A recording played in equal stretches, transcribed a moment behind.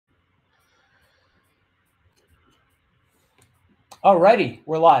Alrighty,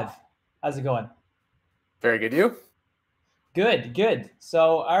 we're live. How's it going? Very good. You? Good, good.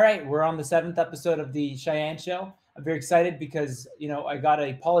 So, all right, we're on the seventh episode of the Shayan show. I'm very excited because I got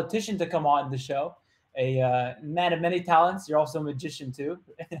a politician to come on the show, a man of many talents. You're also a magician too,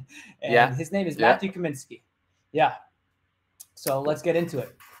 and Yeah. his name is Yeah. Mathew Kaminski. Yeah. So let's get into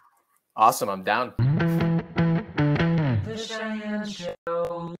it. Awesome. I'm down. The Shayan show.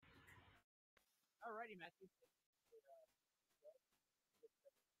 Alrighty, Matthew.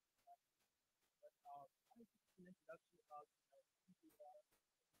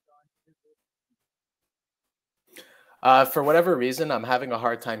 For whatever reason, I'm having a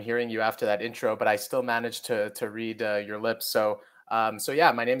hard time hearing you after that intro, but I still managed to read your lips. So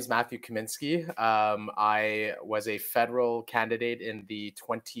yeah, my name is Mathew Kaminski. I was a federal candidate in the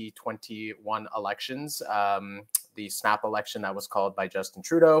 2021 elections, the snap election that was called by Justin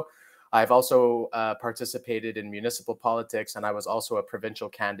Trudeau. I've also participated in municipal politics, and I was also a provincial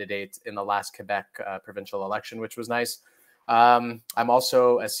candidate in the last Quebec provincial election, which was nice. I'm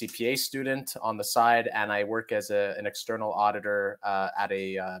also a CPA student on the side, and I work as an external auditor at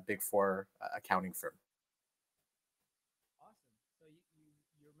a Big Four accounting firm. Awesome. So you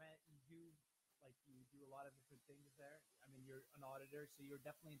do a lot of different things there. I mean, you're an auditor, so you're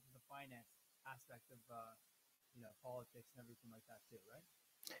definitely into the finance aspect of politics and everything like that too, right?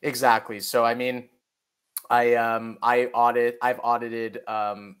 Exactly. So I mean, I've audited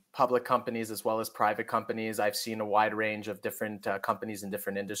public companies as well as private companies. I've seen a wide range of different companies in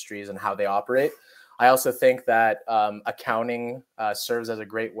different industries and how they operate. I also think that accounting serves as a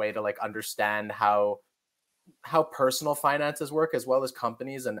great way to understand how personal finances work as well as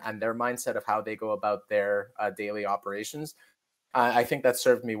companies and their mindset of how they go about their daily operations. I think that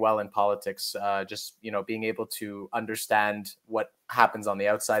served me well in politics, just being able to understand what happens on the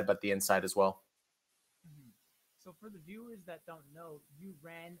outside but the inside as well. So for the viewers that don't know, you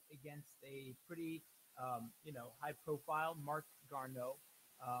ran against a pretty, high profile Marc Garneau,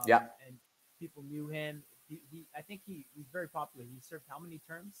 Yeah. and people knew him. I think he's very popular. He served how many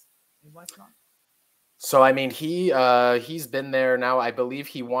terms in Westmount? So I mean, he's been there now. I believe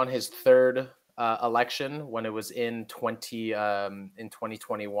he won his third election when it was in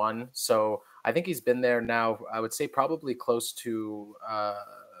 2021. So I think he's been there now. I would say probably close to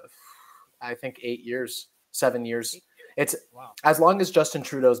I think 8 years, 7 years. It's Wow. as long as Justin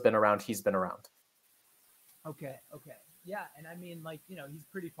Trudeau's been around, he's been around. Okay, okay. Yeah, and I mean, he's a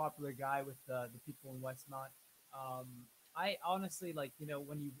pretty popular guy with the people in Westmont. Um, I honestly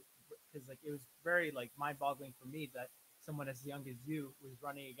when you, because it was very mind-boggling for me that someone as young as you was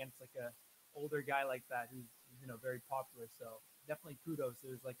running against a older guy like that who's very popular. So definitely kudos.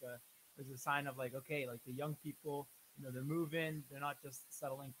 There's a sign of okay, the young people, they're moving. They're not just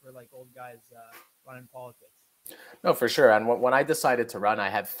settling for old guys running politics. No, for sure. And when I decided to run, I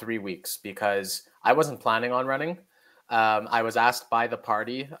had 3 weeks because I wasn't planning on running. I was asked by the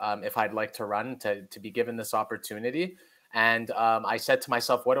party if I'd like to run to be given this opportunity. And I said to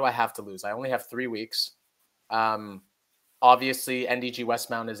myself, what do I have to lose? I only have 3 weeks. Obviously,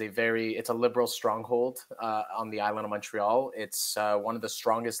 NDG-WESTMOUNT is it's a liberal stronghold on the island of Montreal. It's one of the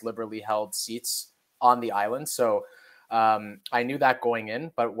strongest liberally held seats on the island. So I knew that going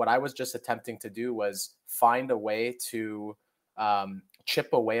in, but what I was just attempting to do was find a way to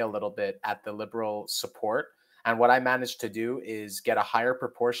chip away a little bit at the liberal support. And what I managed to do is get a higher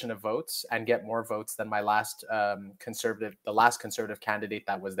proportion of votes and get more votes than the last conservative candidate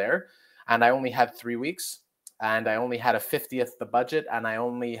that was there. And I only had 3 weeks, and I only had a 50th the budget, and I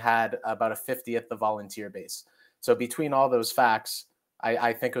only had about a 50th the volunteer base. So between all those facts,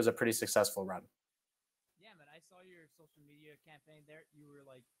 I think it was a pretty successful run. Yeah, man, I saw your social media campaign there. You were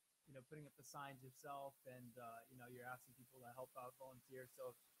putting up the signs yourself, and you're asking people to help out, volunteer. So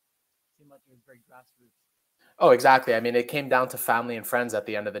it seemed like it was very grassroots. Oh, exactly. I mean, it came down to family and friends at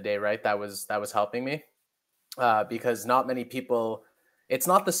the end of the day, right? That was helping me because not many people. It's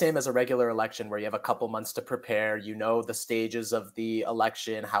not the same as a regular election where you have a couple months to prepare. You know the stages of the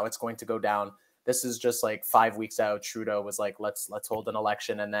election, how it's going to go down. This is just 5 weeks out. Trudeau was like, let's hold an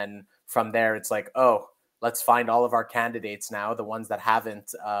election, and then from there, it's like, oh, let's find all of our candidates now, the ones that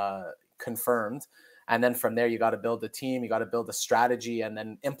haven't confirmed. And then from there, you got to build a team, you got to build a strategy, and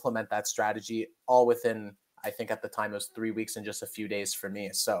then implement that strategy all within, I think at the time it was 3 weeks and just a few days for me.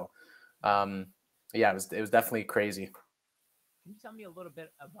 So, yeah, it was definitely crazy. Can you tell me a little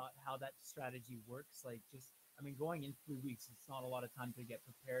bit about how that strategy works? Going in 3 weeks, it's not a lot of time to get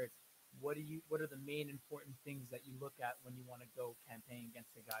prepared. What are the main important things that you look at when you want to go campaign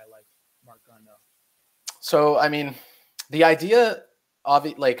against a guy like Marc Garneau? So, I mean, the idea of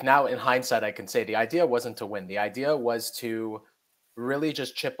it, now in hindsight, I can say the idea wasn't to win. The idea was to really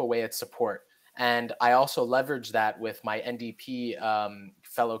just chip away at support. And I also leveraged that with my NDP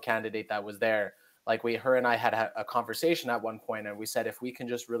fellow candidate that was there. Like her and I had a conversation at one point, and we said, if we can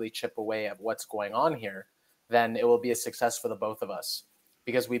just really chip away at what's going on here, then it will be a success for the both of us,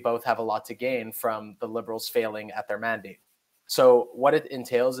 because we both have a lot to gain from the Liberals failing at their mandate. So what it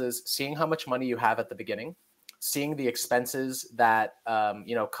entails is seeing how much money you have at the beginning, seeing the expenses that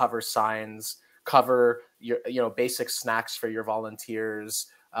cover signs, cover your basic snacks for your volunteers,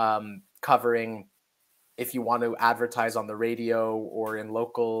 covering if you want to advertise on the radio or in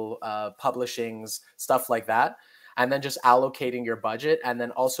local publishings, stuff like that. And then just allocating your budget, and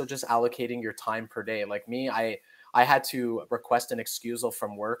then also just allocating your time per day. Like me, I had to request an excusal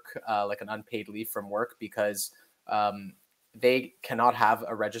from work, like an unpaid leave from work, because they cannot have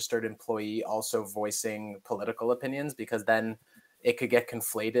a registered employee also voicing political opinions, because then it could get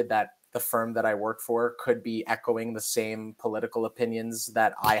conflated that the firm that I work for could be echoing the same political opinions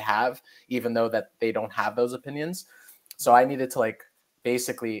that I have, even though that they don't have those opinions. So I needed to like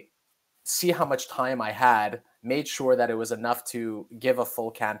basically see how much time I had, made sure that it was enough to give a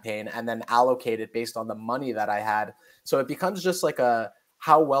full campaign, and then allocate it based on the money that I had. So it becomes just like a,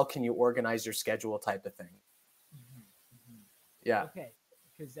 how well can you organize your schedule type of thing. Yeah. Okay.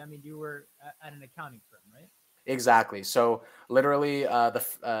 Because I mean, you were at an accounting firm, right? Exactly. So literally,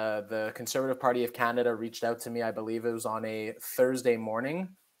 the Conservative Party of Canada reached out to me. I believe it was on a Thursday morning,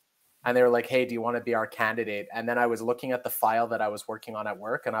 and they were like, "Hey, do you want to be our candidate?" And then I was looking at the file that I was working on at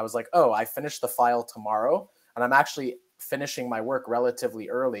work, and I was like, "Oh, I finished the file tomorrow, and I'm actually finishing my work relatively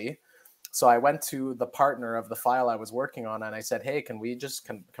early." So I went to the partner of the file I was working on, and I said, "Hey, can we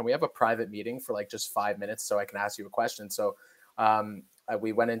have a private meeting for like just 5 minutes so I can ask you a question?" So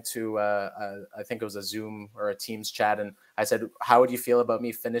we went into I think it was a Zoom or a Teams chat, and I said, "How would you feel about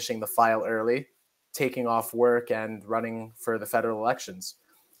me finishing the file early, taking off work, and running for the federal elections?"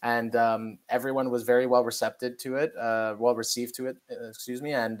 And everyone was very well received to it. Excuse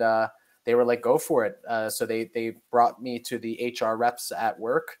me, and they were like, "Go for it." So they brought me to the HR reps at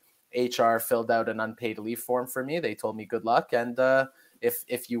work. HR filled out an unpaid leave form for me. They told me good luck, and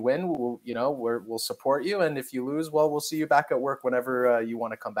if you win, we'll support you, and if you lose, well, we'll see you back at work whenever you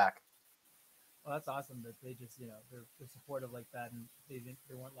want to come back. Well, that's awesome that they just they're supportive like that, and they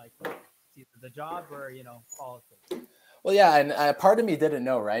weren't like it's either the job or politics. Well, yeah, and part of me didn't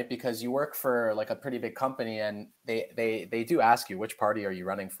know, right? Because you work for like a pretty big company, and they do ask you, which party are you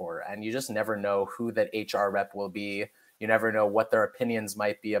running for, and you just never know who that HR rep will be. You never know what their opinions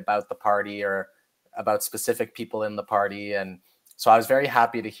might be about the party or about specific people in the party. And so I was very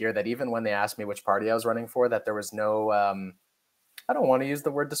happy to hear that even when they asked me which party I was running for, that there was no, I don't want to use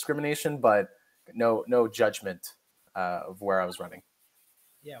the word discrimination, but no judgment of where I was running.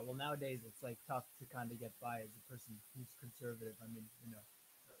 Yeah, well, nowadays it's like tough to kind of get by as a person who's conservative. I mean,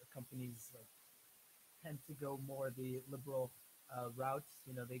 companies like tend to go more the liberal routes.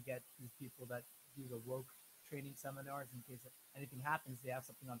 They get these people that do the woke training seminars in case anything happens. They have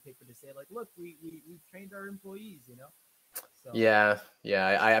something on paper to say, like, "Look, we've trained our employees." So Yeah.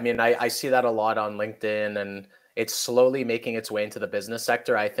 I mean, I see that a lot on LinkedIn, and it's slowly making its way into the business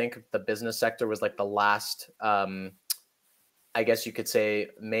sector. I think the business sector was like the last, I guess you could say,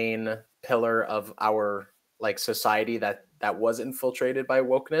 main pillar of our like society that was infiltrated by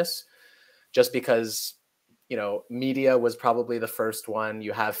wokeness, just because media was probably the first one.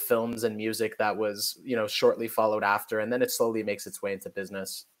 You have films and music that was shortly followed after, and then it slowly makes its way into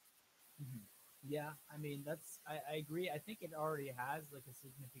business. yeah, I mean I agree. I think it already has like a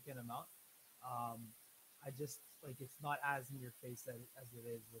significant amount. I just like it's not as in your face as it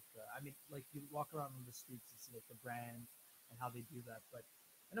is with I mean, like you walk around on the streets and see like the brand and how they do that. But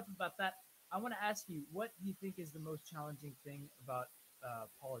enough about that. I want to ask you, what do you think is the most challenging thing about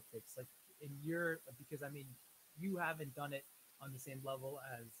politics? Like in your, because I mean, you haven't done it on the same level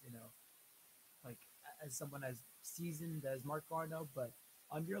as like as someone as seasoned as Mark Garneau, but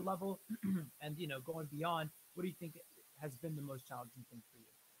on your level and going beyond, what do you think has been the most challenging thing for you?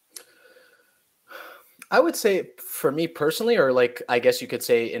 I would say for me personally, or like I guess you could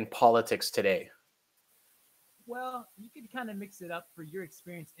say in politics today. Well, you could kind of mix it up for your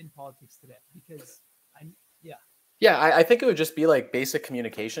experience in politics today, because yeah. Yeah, I think it would just be like basic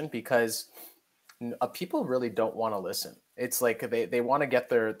communication, because people really don't want to listen. It's like they want to get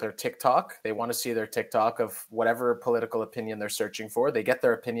their TikTok. They want to see their TikTok of whatever political opinion they're searching for. They get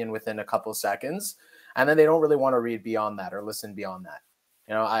their opinion within a couple of seconds, and then they don't really want to read beyond that or listen beyond that.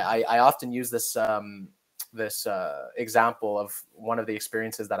 I often use this example of one of the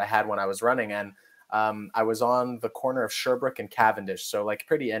experiences that I had when I was running, and I was on the corner of Sherbrooke and Cavendish, so like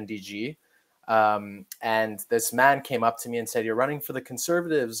pretty NDG. And this man came up to me and said, "You're running for the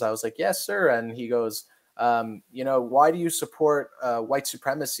Conservatives." I was like, "Yes, sir." And he goes, "You know, why do you support white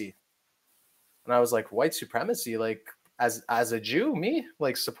supremacy?" And I was like, "White supremacy? Like, as a Jew, me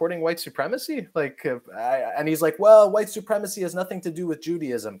like supporting white supremacy?" Like, and he's like, "Well, white supremacy has nothing to do with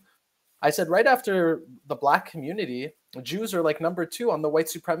Judaism." I said, right after the black community, Jews are like #2 on the white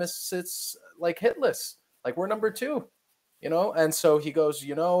supremacists like hit list. Like, we're #2, you know? And so he goes,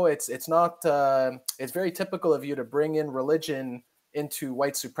 you know, it's not, it's very typical of you to bring in religion into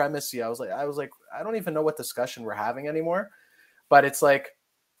white supremacy. I was like, I don't even know what discussion we're having anymore. But it's like,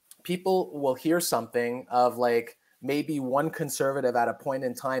 people will hear something of like maybe one conservative at a point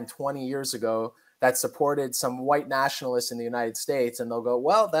in time 20 years ago that supported some white nationalists in the United States, and they'll go,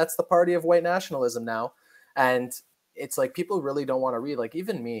 well, that's the party of white nationalism now. And it's like, people really don't want to read. Like,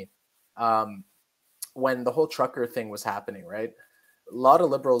 even me, when the whole trucker thing was happening, right? A lot of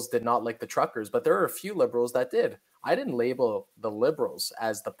liberals did not like the truckers, but there are a few liberals that did. I didn't label the liberals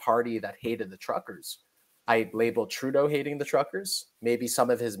as the party that hated the truckers. I labeled Trudeau hating the truckers, maybe some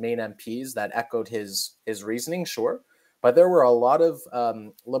of his main MPs that echoed his reasoning, sure. But there were a lot of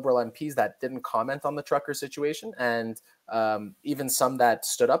Liberal MPs that didn't comment on the trucker situation, and even some that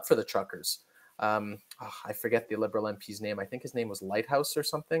stood up for the truckers. I forget the Liberal MP's name. I think his name was Lighthouse or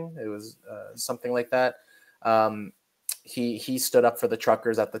something. It was something like that. He stood up for the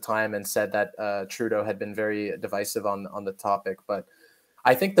truckers at the time and said that Trudeau had been very divisive on the topic. But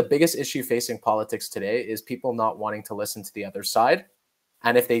I think the biggest issue facing politics today is people not wanting to listen to the other side.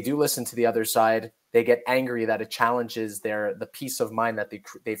 And if they do listen to the other side, they get angry that it challenges the peace of mind that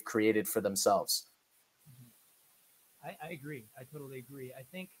they've created for themselves. I agree. I totally agree. I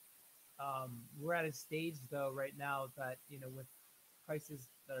think we're at a stage though right now that, you know, with prices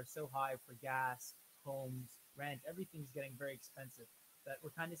that are so high for gas, homes, rent, everything's getting very expensive, that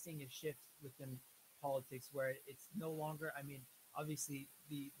we're kind of seeing a shift within politics where it's no longer, I mean, obviously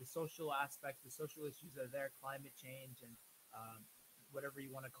the social aspect, the social issues are there, climate change and whatever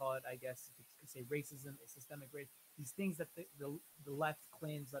you want to call it, I guess you could say racism, systemic race, these things that the left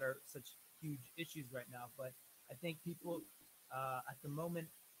claims that are such huge issues right now. But I think people at the moment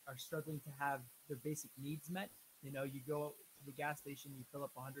are struggling to have their basic needs met. You know, you go to the gas station, you fill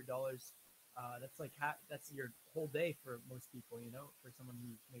up $100. That's like that's your whole day for most people. You know, for someone who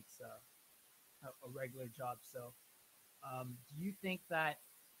makes a regular job. So, do you think that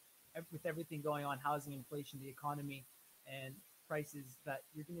with everything going on, housing, inflation, the economy, and prices, that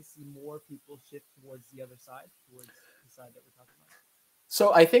you're going to see more people shift towards the other side, towards the side that we're talking about?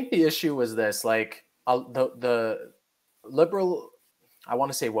 So I think the issue was this, like the liberal, I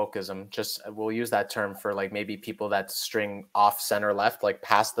want to say wokeism, just we'll use that term for like maybe people that string off center left, like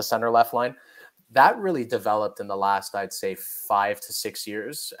past the center left line. That really developed in the last, I'd say, 5 to 6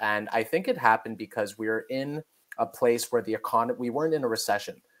 years. And I think it happened because we were in a place where the economy, we weren't in a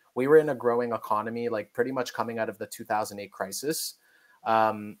recession. We were in a growing economy, like pretty much coming out of the 2008 crisis.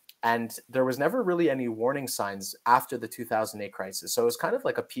 And there was never really any warning signs after the 2008 crisis. So it was kind of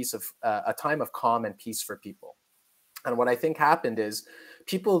like a time of calm and peace for people. And what I think happened is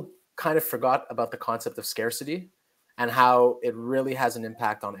people kind of forgot about the concept of scarcity and how it really has an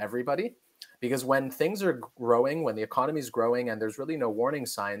impact on everybody. Because when things are growing, when the economy is growing and there's really no warning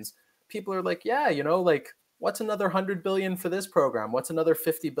signs, people are like, yeah, you know, like, what's another 100 billion for this program? What's another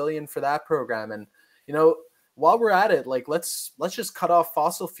 50 billion for that program? And, you know, while we're at it, like, let's just cut off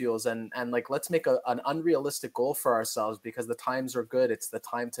fossil fuels and like, let's make an unrealistic goal for ourselves because the times are good. It's the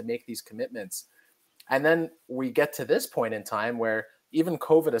time to make these commitments. And then we get to this point in time where, even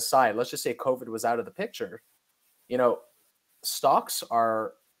COVID aside, let's just say COVID was out of the picture, you know, stocks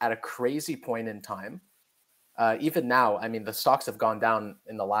are at a crazy point in time. Even now, I mean, the stocks have gone down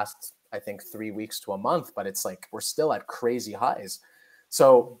in the last, I think, 3 weeks to a month, but it's like we're still at crazy highs.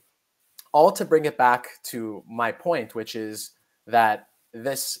 So all to bring it back to my point, which is that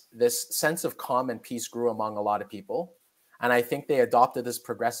this sense of calm and peace grew among a lot of people. And I think they adopted this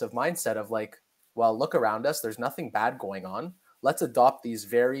progressive mindset of like, well, look around us, there's nothing bad going on. Let's adopt these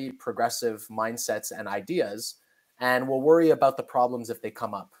very progressive mindsets and ideas, and we'll worry about the problems if they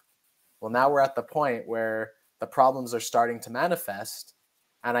come up. Well, now we're at the point where the problems are starting to manifest.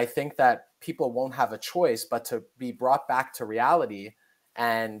 And I think that people won't have a choice but to be brought back to reality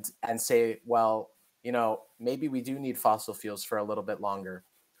and say, well, you know, maybe we do need fossil fuels for a little bit longer.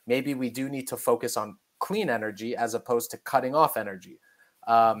 Maybe we do need to focus on clean energy as opposed to cutting off energy.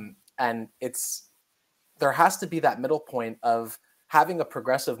 And there has to be that middle point of having a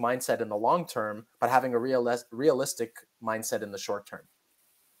progressive mindset in the long term, but having a realistic mindset in the short term.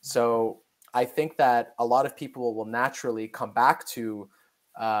 So I think that a lot of people will naturally come back to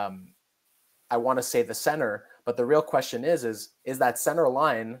I want to say the center, but the real question is that center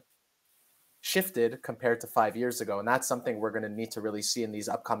line shifted compared to 5 years ago? And that's something we're going to need to really see in these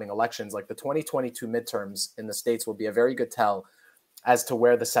upcoming elections. Like the 2022 midterms in the States will be a very good tell as to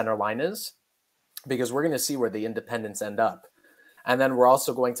where the center line is, because we're going to see where the independents end up. And then we're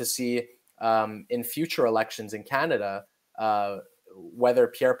also going to see in future elections in Canada, whether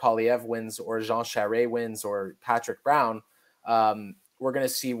Pierre Poilievre wins or Jean Charest wins or Patrick Brown, we're going to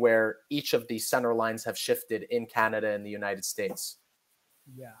see where each of these center lines have shifted in Canada and the United States.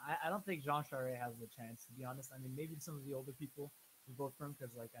 Yeah, I don't think Jean Charest has a chance, to be honest. I mean, maybe some of the older people will vote for him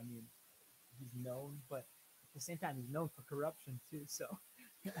because, like, I mean, he's known, but at the same time, he's known for corruption too. So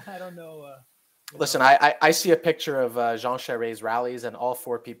I don't know. Listen, I see a picture of Jean Charest's rallies, and all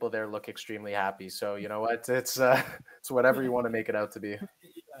 4 people there look extremely happy. So you know what? It's whatever you want to make it out to be.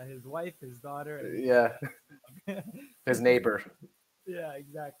 Yeah, his wife, his daughter, and yeah, his neighbor. Yeah,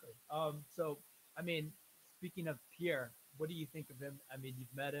 exactly. So I mean, speaking of Pierre, what do you think of him? I mean,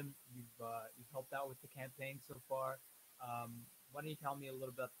 you've met him, you've helped out with the campaign so far. Why don't you tell me a little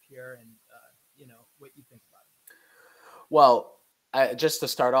about Pierre and what you think about him? Well, just to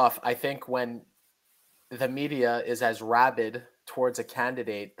start off, I think when the media is as rabid towards a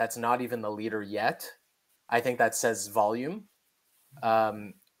candidate that's not even the leader yet, I think that says volumes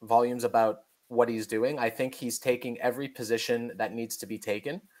about what he's doing. I think he's taking every position that needs to be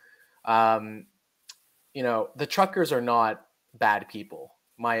taken. The truckers are not bad people.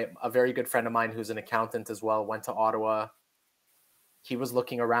 A very good friend of mine who's an accountant as well went to Ottawa. He was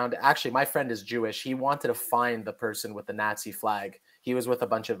looking around. Actually, my friend is Jewish. He wanted to find the person with the Nazi flag. He was with a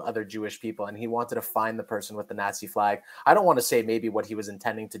bunch of other Jewish people, and he wanted to find the person with the Nazi flag. I don't want to say maybe what he was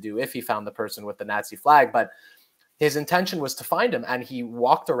intending to do if he found the person with the Nazi flag, but his intention was to find him, and he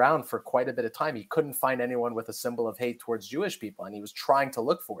walked around for quite a bit of time. He couldn't find anyone with a symbol of hate towards Jewish people, and he was trying to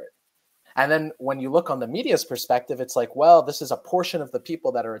look for it. And then when you look on the media's perspective, it's like, well, this is a portion of the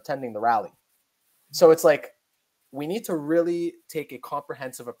people that are attending the rally. So it's like, we need to really take a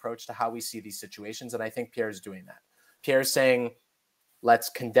comprehensive approach to how we see these situations. And I think Pierre is doing that. Pierre's saying, let's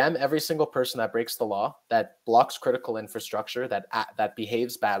condemn every single person that breaks the law, that blocks critical infrastructure, that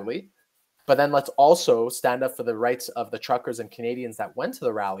behaves badly. But then let's also stand up for the rights of the truckers and Canadians that went to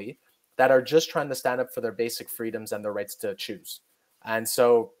the rally that are just trying to stand up for their basic freedoms and their rights to choose. And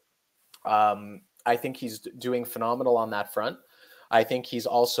so I think he's doing phenomenal on that front. I think he's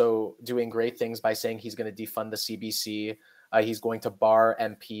also doing great things by saying he's going to defund the CBC. He's going to bar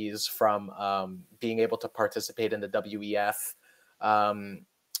MPs from being able to participate in the WEF.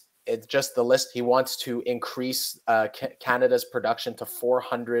 It's just the list. He wants to increase Canada's production to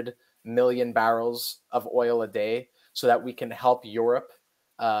 400 million barrels of oil a day so that we can help Europe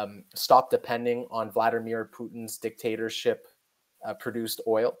stop depending on Vladimir Putin's dictatorship produced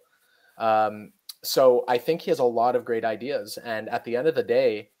oil. So I think he has a lot of great ideas. And at the end of the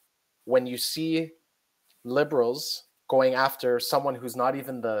day, when you see liberals going after someone who's not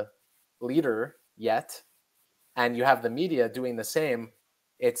even the leader yet, and you have the media doing the same,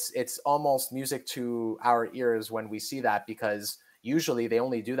 it's almost music to our ears when we see that, because usually they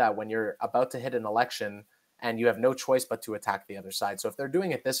only do that when you're about to hit an election and you have no choice but to attack the other side. So if they're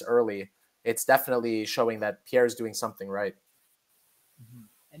doing it this early, it's definitely showing that Pierre's doing something right. Mm-hmm.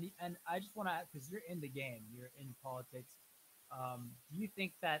 And I just want to add, because you're in the game, you're in politics. Do you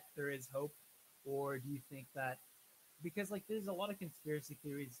think that there is hope, or do you think that, because like there's a lot of conspiracy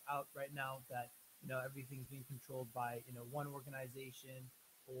theories out right now that everything's being controlled by one organization,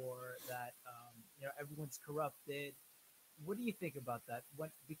 or that everyone's corrupted? What do you think about that?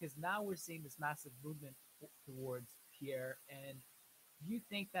 Because now we're seeing this massive movement towards Pierre, and do you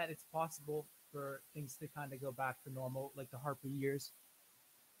think that it's possible for things to kind of go back to normal, like the Harper years?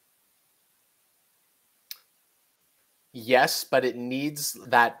 Yes, but it needs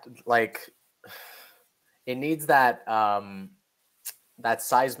that, that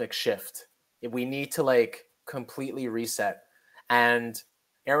seismic shift. We need to completely reset. And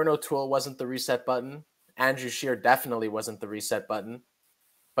Aaron O'Toole wasn't the reset button. Andrew Scheer definitely wasn't the reset button.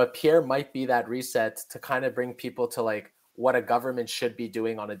 But Pierre might be that reset to kind of bring people to what a government should be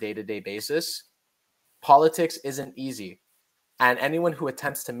doing on a day-to-day basis. Politics isn't easy. And anyone who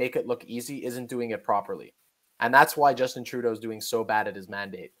attempts to make it look easy isn't doing it properly. And that's why Justin Trudeau is doing so bad at his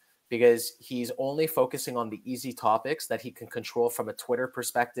mandate, because he's only focusing on the easy topics that he can control from a Twitter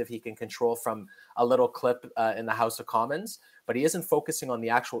perspective. He can control from a little clip in the House of Commons, but he isn't focusing on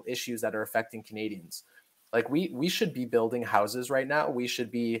the actual issues that are affecting Canadians. We should be building houses right now. We should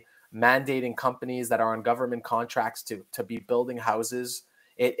be mandating companies that are on government contracts to be building houses.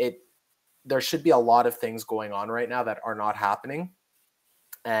 There should be a lot of things going on right now that are not happening.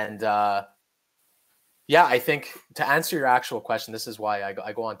 And Yeah, I think to answer your actual question, this is why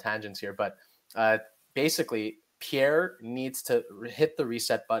I go on tangents here, but uh, basically, Pierre needs to hit the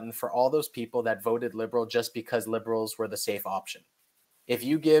reset button for all those people that voted Liberal just because Liberals were the safe option. If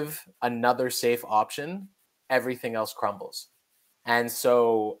you give another safe option, everything else crumbles. And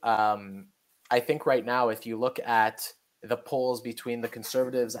so I think right now, if you look at the polls between the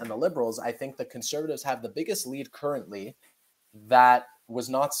Conservatives and the Liberals, I think the Conservatives have the biggest lead currently that was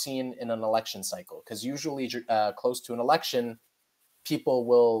not seen in an election cycle. Because usually close to an election, people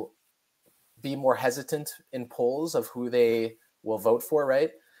will be more hesitant in polls of who they will vote for,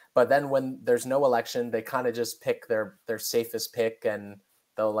 right? But then when there's no election, they kind of just pick their safest pick, and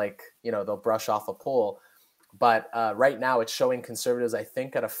they'll they'll brush off a poll. But right now, it's showing Conservatives, I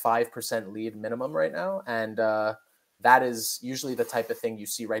think, at a 5% lead minimum right now, and that is usually the type of thing you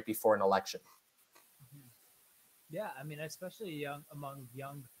see right before an election. Mhm. Yeah, I mean, especially among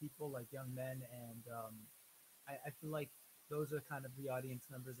young people, like young men, and I feel like those are kind of the audience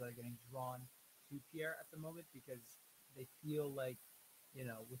numbers that are getting drawn to Pierre at the moment because they feel like,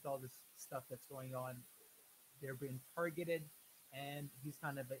 with all this stuff that's going on, they're being targeted, and he's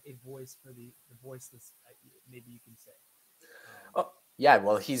kind of a voice for the voiceless, maybe you can say. Oh, yeah,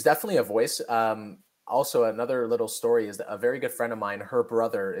 well, he's definitely a voice. Also, another little story is that a very good friend of mine, her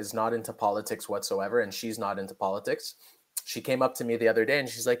brother is not into politics whatsoever, and she's not into politics. She came up to me the other day and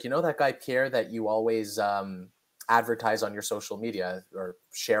she's like, that guy Pierre that you always advertise on your social media or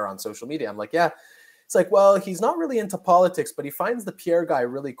share on social media? I'm like, yeah. It's like, well, he's not really into politics, but he finds the Pierre guy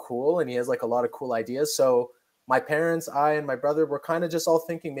really cool and he has like a lot of cool ideas. So my parents, I, and my brother were kind of just all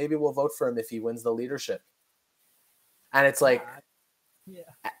thinking maybe we'll vote for him if he wins the leadership. And it's Yeah, like, yeah.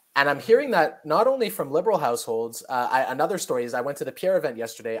 and I'm Go ahead. hearing that not only from liberal households. Another story is I went to the Pierre event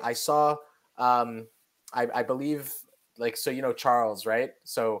yesterday. I saw, I believe, like, so Charles, right?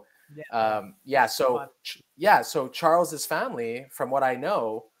 So, Yeah, yeah. yeah, Fun. so Charles's family, from what I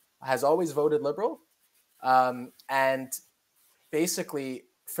know, has always voted liberal, and basically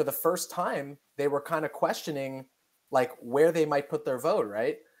for the first time they were kind of questioning like where they might put their vote,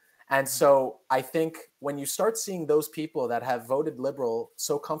 right? And Mhm. so I think when you start seeing those people that have voted liberal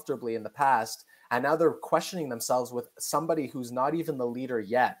so comfortably in the past and now they're questioning themselves with somebody who's not even the leader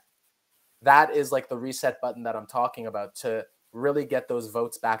yet, that is like the reset button that I'm talking about to really get those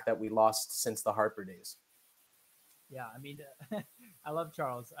votes back that we lost since the Harper days. Yeah, I mean, I love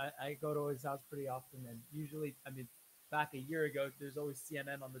Charles. I go to his house pretty often, and usually, I mean, back a year ago, there's always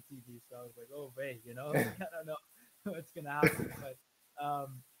CNN on the TV, so I was like, oh, wait, like I don't know what's gonna happen, but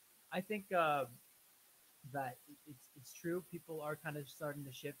I think that it's true. People are kind of starting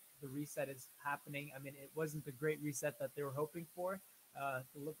to shift. The reset is happening. I mean, it wasn't the great reset that they were hoping for,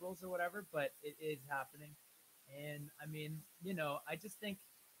 the liberals or whatever, but it is happening. And I mean, I just think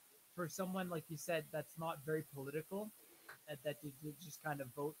for someone like you said that's not very political, that you just kind of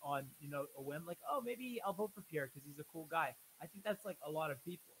vote on a whim, like, oh, maybe I'll vote for Pierre because he's a cool guy. I think that's like a lot of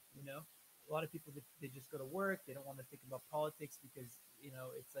people. A lot of people, they just go to work, they don't want to think about politics because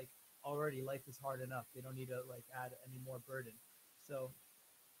it's like already life is hard enough, they don't need to like add any more burden. So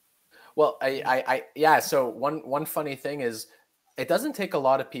Well, you know yeah. So one funny thing is, it doesn't take a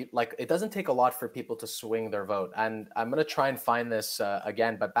lot of people. Like, it doesn't take a lot for people to swing their vote. And I'm gonna try and find this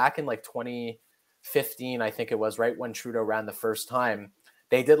again. But back in like 2015, I think it was, right when Trudeau ran the first time,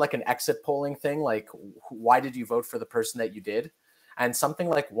 they did like an exit polling thing. Like, why did you vote for the person that you did? And something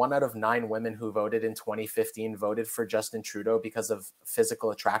like 1 out of 9 women who voted in 2015 voted for Justin Trudeau because of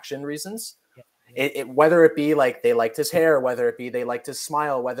physical attraction reasons. yeah, yeah. Whether it be like they liked his hair, whether it be they liked his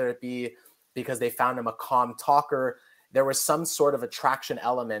smile, whether it be because they found him a calm talker, there was some sort of attraction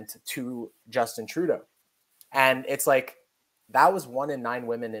element to Justin Trudeau. And it's like, that was 1 in 9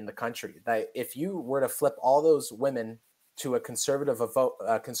 women in the country. That if you were to flip all those women to a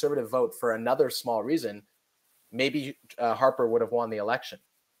conservative vote for another small reason, maybe Harper would have won the election.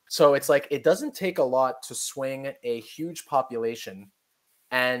 So it's like, it doesn't take a lot to swing a huge population,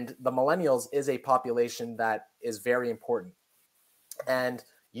 and the millennials is a population that is very important. And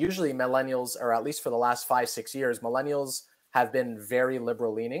usually millennials, or at least for the last 5-6 years, millennials have been very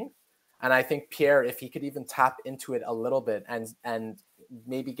liberal leaning. And I think Pierre, if he could even tap into it a little bit and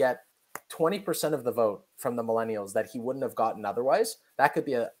maybe get 20% of the vote from the millennials that he wouldn't have gotten otherwise, that could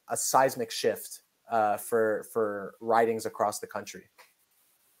be a seismic shift for ridings across the country.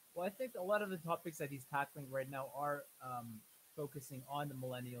 Well, I think a lot of the topics that he's tackling right now are focusing on the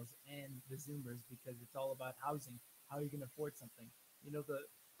millennials and the Zoomers because it's all about housing. How you can afford something. The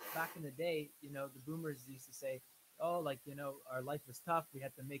back in the day, the Boomers used to say, "Oh, like our life was tough. We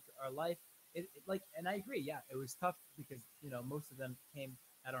had to make our life." Like, and I agree. Yeah, it was tough because most of them came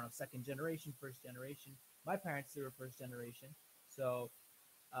I don't know, second generation, first generation. My parents, they were first generation. So,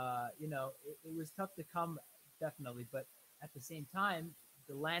 you know, it was tough to come, definitely. But at the same time,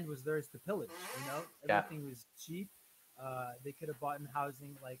 the land was theirs to pillage. You know, Yeah. everything was cheap. They could have bought in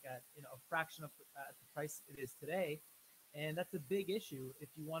housing like at, you know, a fraction of at the price it is today, and that's a big issue if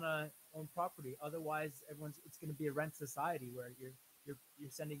you want to own property. Otherwise, it's going to be a rent society where you're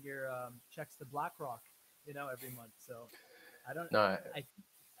sending your checks to BlackRock, you know, every month. So I don't No. I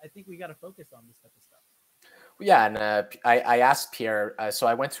I think we got to focus on this type of stuff. Yeah, and I asked Pierre. So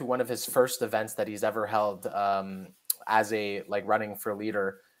I went to one of his first events that he's ever held as a like running for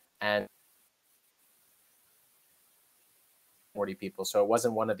leader, and 40 people. So it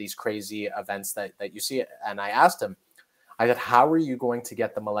wasn't one of these crazy events that you see. And I asked him, I said, how are you going to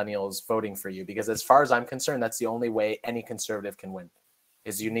get the millennials voting for you? Because as far as I'm concerned, that's the only way any conservative can win,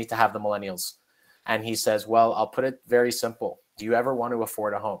 is you need to have the millennials. And he says, well, I'll put it very simple. Do you ever want to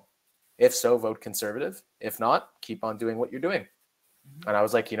afford a home? If so, vote conservative. If not, keep on doing what you're doing. Mm-hmm. And I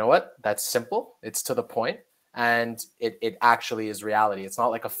was like, you know what? That's simple. It's to the point, and it actually is reality. It's not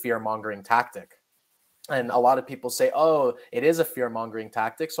like a fear-mongering tactic. And a lot of people say, oh, it is a fear-mongering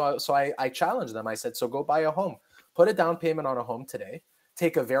tactic. So I challenged them. I said, so go buy a home. Put a down payment on a home today.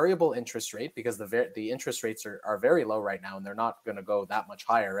 Take a variable interest rate, because the interest rates are very low right now, and they're not going to go that much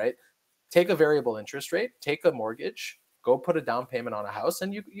higher, right? Take a variable interest rate, take a mortgage, go put a down payment on a house,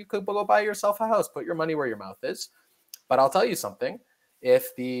 and you could go buy yourself a house. Put your money where your mouth is. But I'll tell you something.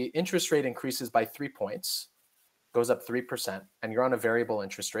 If the interest rate increases by 3 points, goes up 3%, and you're on a variable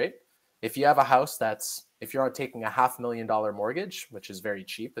interest rate, if you have a house if you're taking a $500,000 mortgage, which is very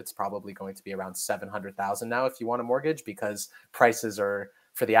cheap, it's probably going to be around $700,000 now if you want a mortgage, because prices are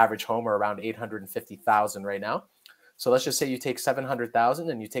for the average home are around $850,000 right now. So let's just say you take 700,000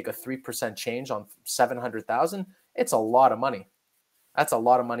 and you take a 3% change on 700,000. It's a lot of money. That's a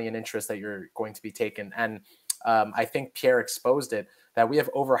lot of money in interest that you're going to be taking. And I think Pierre exposed it, that we have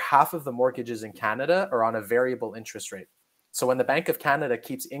over half of the mortgages in Canada are on a variable interest rate. So when the Bank of Canada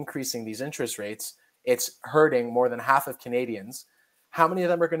keeps increasing these interest rates, it's hurting more than half of Canadians. How many of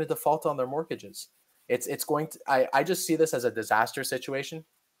them are going to default on their mortgages? It's going to, I just see this as a disaster situation.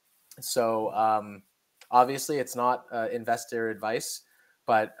 So obviously it's not investor advice,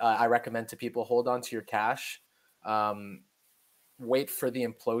 but I recommend to people, hold on to your cash. Wait for the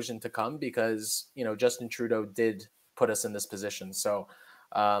implosion to come, because, you know, Justin Trudeau did put us in this position. So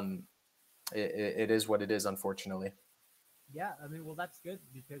it is what it is, unfortunately. Yeah, I mean, well, that's good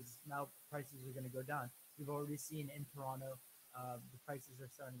because now prices are going to go down. We've already seen in Toronto, the prices are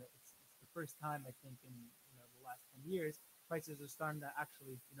starting to. It's the first time I think in, you know, the last 10 years, prices are starting to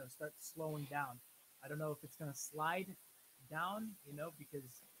actually, you know, start slowing down. I don't know if it's going to slide down, you know,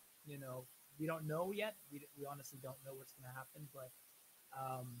 because, you know, we don't know yet. We honestly don't know what's going to happen, but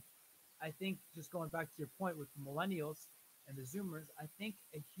um, I think, just going back to your point with the millennials and the Zoomers, I think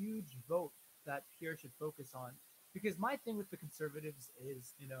a huge vote that Pierre should focus on, because my thing with the conservatives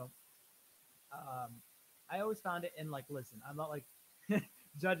is, you know, um, I always found it in, like, listen, I'm not like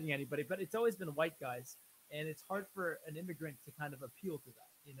judging anybody, but it's always been white guys, and it's hard for an immigrant to kind of appeal to that,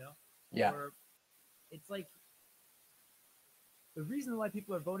 you know, Yeah. or it's like the reason why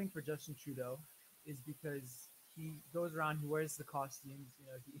people are voting for Justin Trudeau is because he goes around, he wears the costumes, you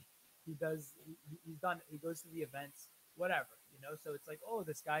know, he goes to the events, whatever, you know. So it's like, oh,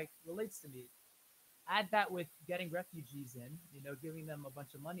 this guy relates to me. Add that with getting refugees in, you know, giving them a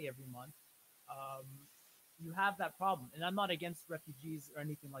bunch of money every month. Um, you have that problem, and I'm not against refugees or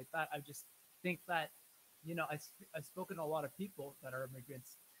anything like that. I just think that, you know, I've spoken to a lot of people that are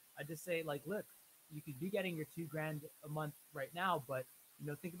immigrants. I just say, like, look, you could be getting your 2 grand a month right now, but, you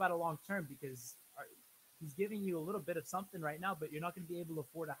know, think about it long term, because he's giving you a little bit of something right now, but you're not going to be able to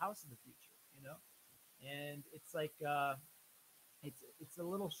afford a house in the future, you know. And it's like it's a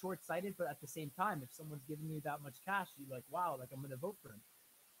little short sighted, but at the same time, if someone's giving you that much cash, you're like, wow, like, I'm going to vote for him.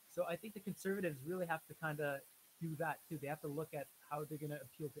 So I think the conservatives really have to kind of do that too. They have to look at how they're going to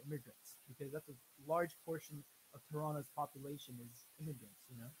appeal to immigrants, because that's a large portion of Toronto's population is immigrants,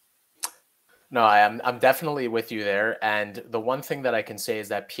 you know. No, I'm definitely with you there. And the one thing that I can say is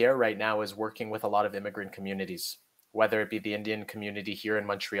that Pierre right now is working with a lot of immigrant communities, whether it be the Indian community here in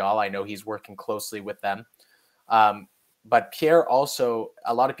Montreal. I know he's working closely with them. Um, but Pierre also,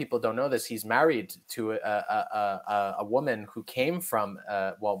 a lot of people don't know this, he's married to a woman who came from,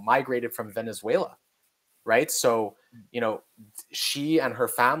 migrated from Venezuela, right? So, you know, she and her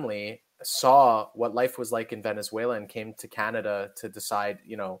family saw what life was like in Venezuela and came to Canada to decide,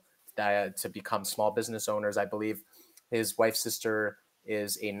 you know, to become small business owners. I believe his wife's sister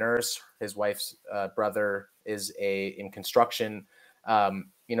is a nurse. His wife's brother is in construction.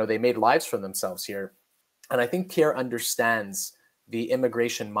 They made lives for themselves here. And I think Pierre understands the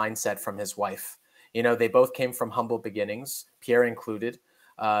immigration mindset from his wife. They both came from humble beginnings, Pierre included.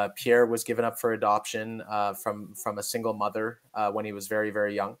 Pierre was given up for adoption from a single mother when he was very,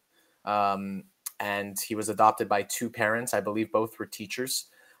 very young. And he was adopted by two parents. I believe both were teachers.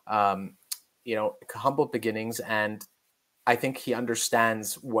 Humble beginnings. And I think he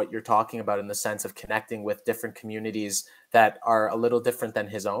understands what you're talking about in the sense of connecting with different communities that are a little different than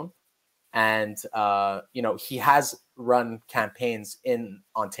his own. And, he has run campaigns in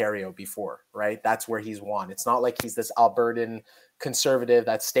Ontario before, right? That's where he's won. It's not like he's this Albertan conservative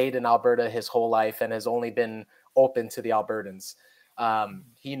that stayed in Alberta his whole life and has only been open to the Albertans.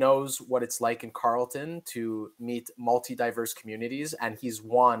 He knows what it's like in Carleton to meet multi-diverse communities, and he's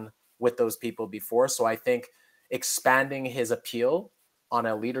won with those people before. So I think expanding his appeal on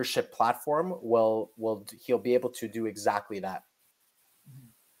a leadership platform he'll be able to do exactly that.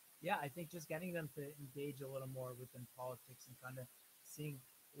 Yeah, I think just getting them to engage a little more within politics and kind of seeing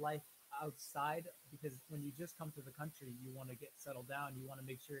life outside, because when you just come to the country, you want to get settled down. You want to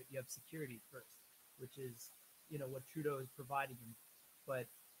make sure you have security first, which is, what Trudeau is providing him. But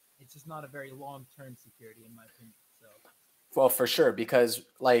it's just not a very long-term security, in my opinion. So, well, for sure, because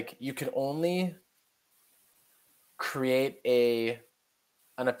you can only create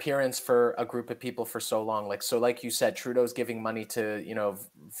an appearance for a group of people for so long. Like you said, Trudeau's giving money to,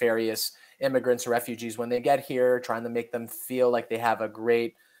 various immigrants or refugees when they get here, trying to make them feel like they have a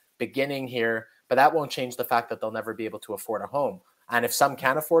great beginning here, but that won't change the fact that they'll never be able to afford a home. And if some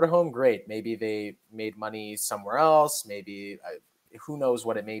can afford a home, great. Maybe they made money somewhere else. Maybe who knows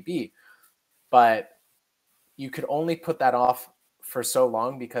what it may be, but you could only put that off for so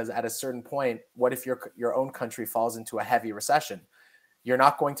long, because at a certain point, what if your own country falls into a heavy recession? You're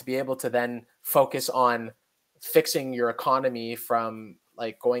not going to be able to then focus on fixing your economy from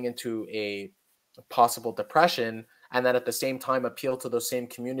going into a possible depression, and then at the same time appeal to those same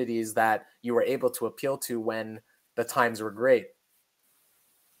communities that you were able to appeal to when the times were great.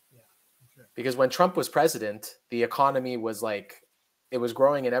 Yeah, sure. Because when Trump was president, the economy was it was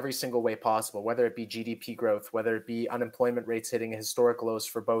growing in every single way possible, whether it be GDP growth, whether it be unemployment rates hitting historic lows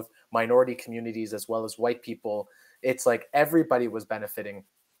for both minority communities as well as white people. It's like everybody was benefiting.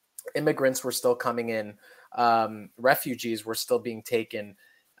 Immigrants were still coming in. Refugees were still being taken.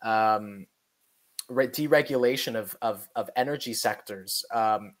 Deregulation of energy sectors.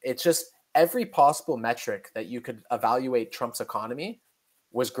 It's just every possible metric that you could evaluate Trump's economy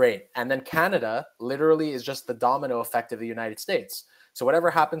was great. And then Canada literally is just the domino effect of the United States. So whatever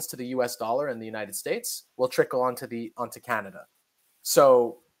happens to the US dollar in the United States will trickle onto Canada.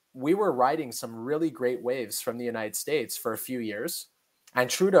 So we were riding some really great waves from the United States for a few years, and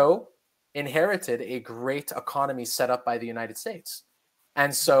Trudeau inherited a great economy set up by the United States.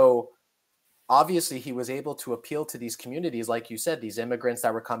 And so obviously he was able to appeal to these communities, like you said, these immigrants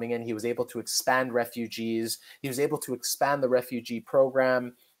that were coming in. He was able to expand refugees. He was able to expand the refugee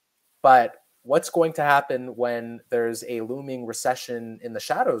program. But what's going to happen when there's a looming recession in the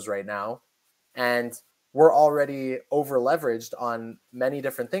shadows right now, and we're already over leveraged on many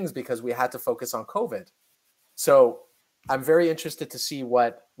different things because we had to focus on COVID? So I'm very interested to see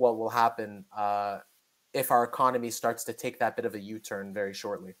what will happen if our economy starts to take that bit of a U-turn very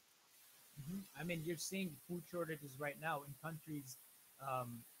shortly. I mean, you're seeing food shortages right now in countries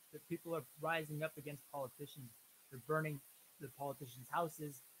that people are rising up against politicians. They're burning the politicians'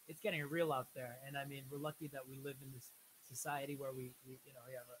 houses. It's getting real out there. And I mean, we're lucky that we live in this society where we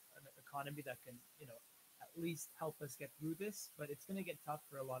have an economy that can, at least help us get through this. But it's going to get tough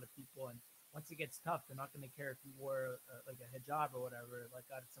for a lot of people. And once it gets tough, they're not going to care if you wore like a hijab or whatever, like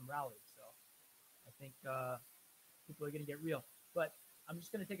at some rally. So I think people are going to get real. But I'm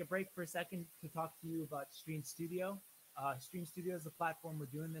just going to take a break for a second to talk to you about Stream Studio. Stream Studio is the platform we're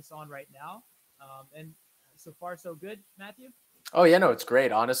doing this on right now. And so far, so good, Matthew? Oh, yeah, no, it's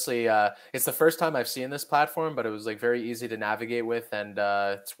great. Honestly, it's the first time I've seen this platform, but it was very easy to navigate with, and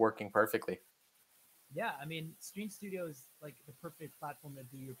it's working perfectly. Yeah, I mean, Stream Studio is like the perfect platform to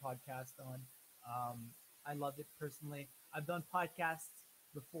do your podcast on. I love it personally. I've done podcasts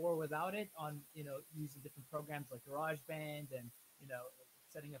before without it on, using different programs like GarageBand and,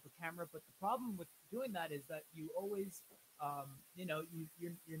 setting up a camera. But the problem with doing that is that you always,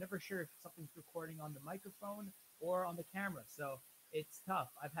 you're never sure if something's recording on the microphone or on the camera. So it's tough.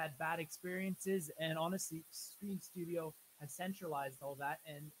 I've had bad experiences, and honestly, Stream Studio has centralized all that,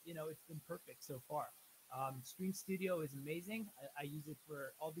 and it's been perfect so far. Stream Studio is amazing. I use it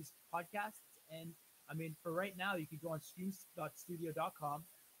for all these podcasts, and I mean, for right now, you could go on stream.studio.com.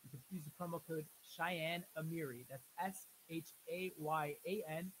 You could use the promo code Shayan Amiri. That's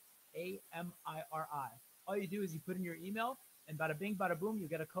Shayanamiri. All you do is you put in your email, and bada bing, bada boom, you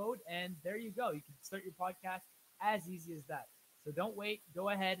get a code, and there you go. You can start your podcast as easy as that. So don't wait. Go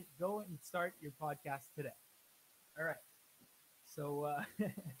ahead. Go and start your podcast today. All right. So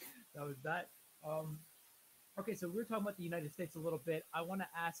that was that. Um, okay, so we're talking about the United States a little bit. I want to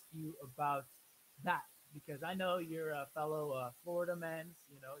ask you about that because I know you're a fellow Florida man.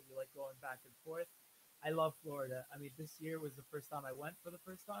 You know, you like going back and forth. I love Florida. I mean, this year was the first time I went for the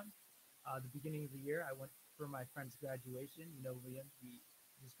first time. The beginning of the year, I went for my friend's graduation. You know, Liam, he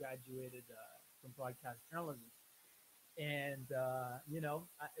just graduated from broadcast journalism. And, you know,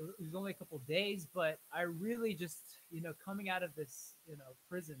 it was only a couple of days, but I really just, you know, coming out of this, you know,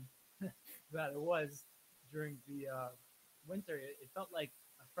 prison that it was during the winter, it felt like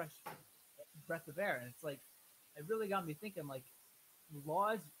a fresh breath of air. And it's like, it really got me thinking, like,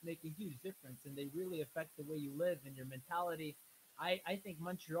 laws make a huge difference and they really affect the way you live and your mentality. I think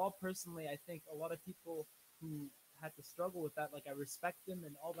Montreal personally, I think a lot of people who had to struggle with that, like I respect them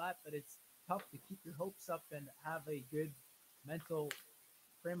and all that, but it's tough to keep your hopes up and have a good mental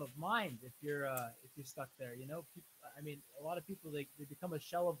frame of mind if you're stuck there. You know, people, I mean, a lot of people they become a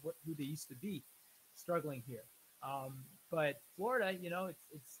shell of who they used to be, struggling here. But Florida, you know,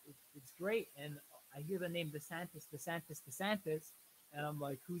 it's great, and I hear the name DeSantis, and I'm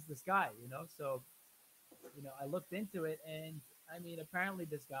like, who's this guy? You know, so you know, I looked into it, and I mean, apparently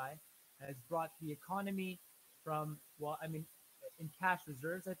this guy has brought the economy from, well, I mean, in cash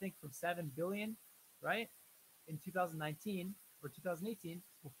reserves, I think from 7 billion, right, in 2019 or 2018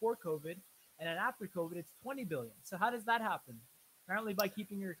 before COVID, and then after COVID, it's 20 billion. So how does that happen? Apparently by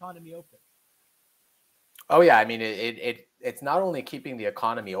keeping your economy open. Oh yeah, I mean it's not only keeping the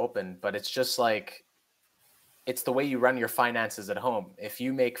economy open, but it's just like it's the way you run your finances at home. If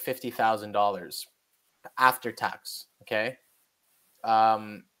you make $50,000 after tax, okay,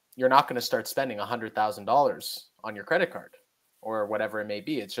 you're not going to start spending $100,000 on your credit card or whatever it may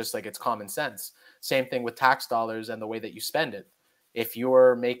be. It's just like it's common sense. Same thing with tax dollars and the way that you spend it. If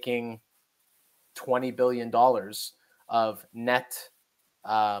you're making $20 billion of net,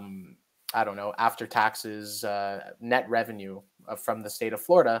 I don't know, after taxes, net revenue from the state of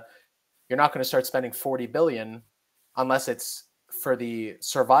Florida, you're not going to start spending 40 billion unless it's for the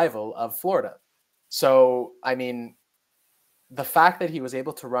survival of Florida. So, I mean, the fact that he was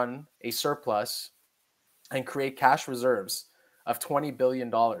able to run a surplus and create cash reserves of $20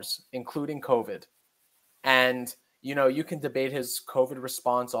 billion, including COVID. And, you know, you can debate his COVID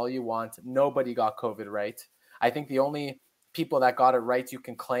response all you want. Nobody got COVID right. I think the only people that got it right you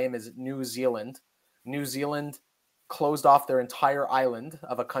can claim is New Zealand. New Zealand closed off their entire island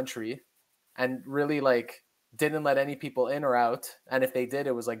of a country and really like didn't let any people in or out. And if they did,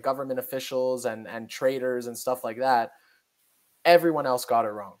 it was like government officials and traders and stuff like that. Everyone else got it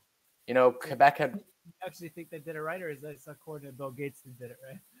wrong. You know, Quebec had. You actually think they did it right, or is that according to Bill Gates that did it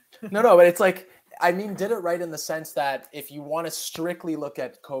right? No, but it's like, I mean, did it right in the sense that if you want to strictly look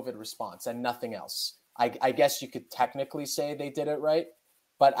at COVID response and nothing else, I guess you could technically say they did it right,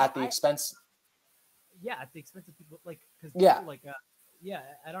 but at the expense. Yeah, at the expense of people, like, because yeah, like, yeah,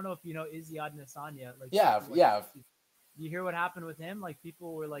 I don't know if you know Izzy Adesanya, like, yeah, people, yeah. You hear what happened with him? Like,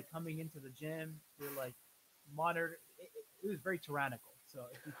 people were like coming into the gym, they're like monitored. It was very tyrannical. So,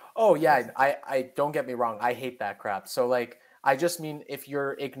 oh yeah, I don't get me wrong, I hate that crap. So like, I just mean if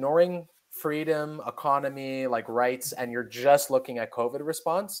you're ignoring freedom, economy, like rights, and you're just looking at COVID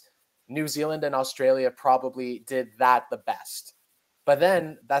response, New Zealand and Australia probably did that the best. But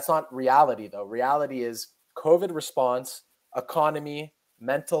then that's not reality though. Reality is COVID response, economy,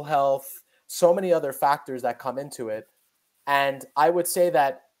 mental health, so many other factors that come into it. And I would say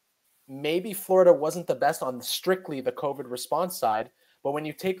that maybe Florida wasn't the best on strictly the COVID response side, but when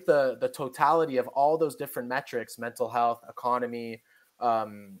you take the totality of all those different metrics, mental health, economy,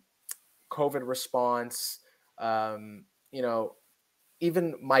 COVID response, you know,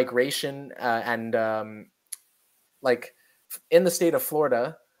 even migration and like in the state of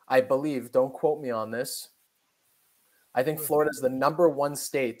Florida, I believe, don't quote me on this, I think Florida is the #1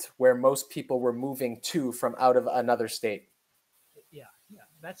 state where most people were moving to from out of another state. Yeah,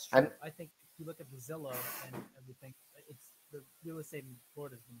 that's true. I think if you look at the Zillow and everything, it's the real estate in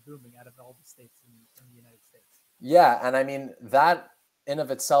Florida has been booming out of all the states in the United States. Yeah, and I mean that in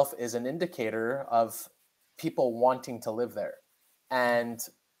of itself is an indicator of people wanting to live there. And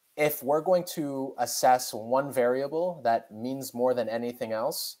if we're going to assess one variable that means more than anything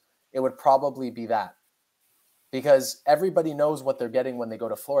else, it would probably be that. Because everybody knows what they're getting when they go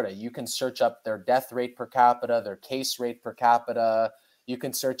to Florida. You can search up their death rate per capita, their case rate per capita. You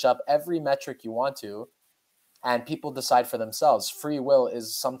can search up every metric you want to. and people decide for themselves. Free will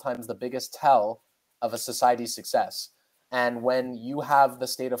is sometimes the biggest tell of a society's success. And when you have the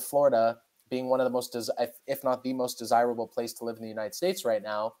state of Florida being one of the most, if not the most desirable place to live in the United States right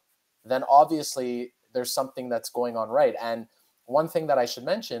now, then obviously there's something that's going on right. And one thing that I should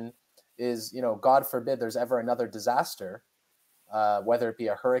mention is, God forbid there's ever another disaster, whether it be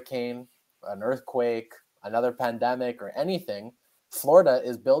a hurricane, an earthquake, another pandemic, or anything. Florida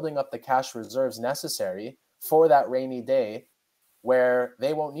is building up the cash reserves necessary for that rainy day where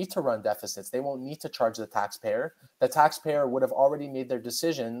they won't need to run deficits. They won't need to charge the taxpayer. The taxpayer would have already made their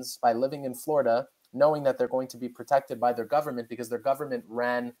decisions by living in Florida, knowing that they're going to be protected by their government because their government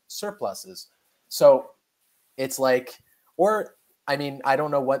ran surpluses. So it's like, or I mean, I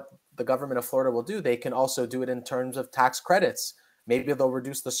don't know what the government of Florida will do. They can also do it in terms of tax credits. Maybe they'll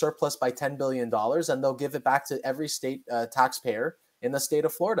reduce the surplus by $10 billion and they'll give it back to every state taxpayer in the state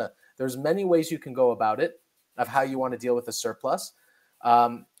of Florida. There's many ways you can go about it of how you want to deal with the surplus.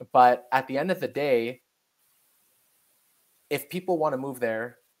 But at the end of the day, if people want to move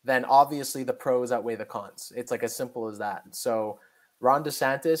there, then obviously the pros outweigh the cons. It's like as simple as that. So Ron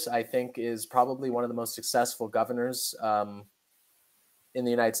DeSantis, I think, is probably one of the most successful governors in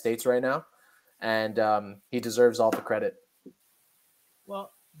the United States right now. And he deserves all the credit.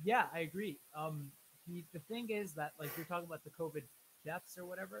 Well, yeah, I agree. The thing is that, like, you're talking about the COVID deaths or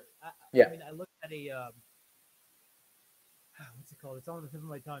whatever. Yeah. I mean, I looked at a what's it called? It's on the tip of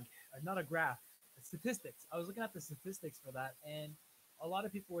my tongue. Not a graph. Statistics. I was looking at the statistics for that, and a lot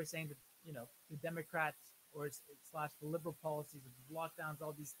of people were saying that the Democrats or slash the liberal policies of the lockdowns,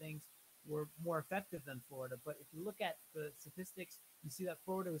 all these things were more effective than Florida. But if you look at the statistics, you see that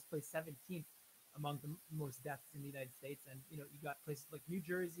Florida was placed 17th among the most deaths in the United States, and you got places like New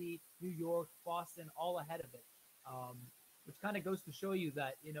Jersey, New York, Boston, all ahead of it, which kind of goes to show you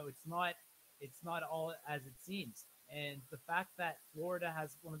that it's not all as it seems. And the fact that Florida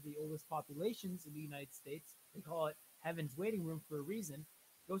has one of the oldest populations in the United States, they call it heaven's waiting room for a reason,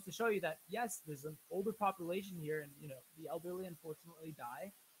 goes to show you that, yes, there's an older population here, and the elderly unfortunately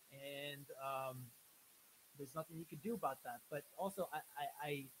die, and there's nothing you could do about that. But also,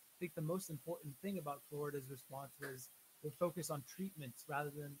 I think the most important thing about Florida's response was their focus on treatments rather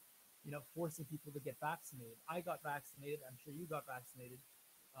than forcing people to get vaccinated. I got vaccinated. I'm sure you got vaccinated.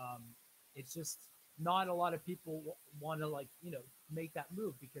 It's just not a lot of people want to make that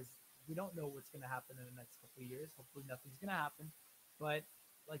move because we don't know what's going to happen in the next couple of years. Hopefully nothing's going to happen. But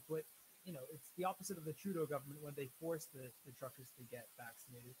it's the opposite of the Trudeau government when they forced the truckers to get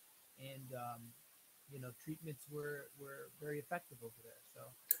vaccinated. And, treatments were very effective over there. So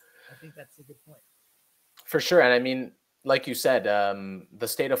I think that's a good point. For sure. And I mean, like you said, the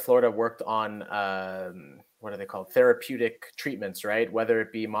state of Florida worked on, what are they called? Therapeutic treatments, right? Whether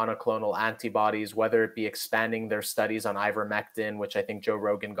it be monoclonal antibodies, whether it be expanding their studies on ivermectin, which I think Joe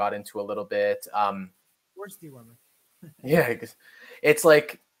Rogan got into a little bit. Worst dewormer. Yeah. It's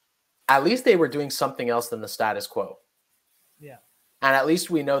like, at least they were doing something else than the status quo. Yeah. And at least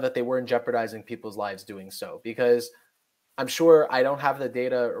we know that they weren't jeopardizing people's lives doing so, because I'm sure I don't have the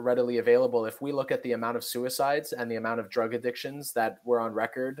data readily available. If we look at the amount of suicides and the amount of drug addictions that were on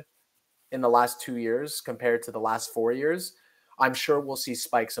record in the last 2 years compared to the last 4 years, I'm sure we'll see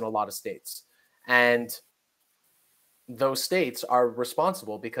spikes in a lot of states. And those states are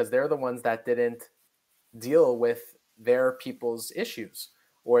responsible because they're the ones that didn't deal with their people's issues,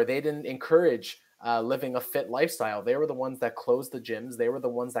 or they didn't encourage living a fit lifestyle. They were the ones that closed the gyms. They were the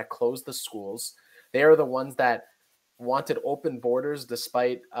ones that closed the schools. They are the ones that wanted open borders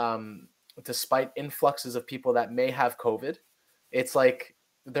despite influxes of people that may have COVID. It's like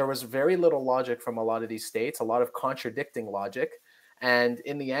there was very little logic from a lot of these states, a lot of contradicting logic. And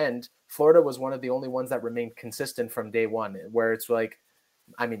in the end, Florida was one of the only ones that remained consistent from day one, where it's like,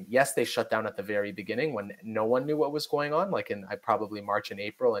 I mean, yes, they shut down at the very beginning when no one knew what was going on, like in probably March and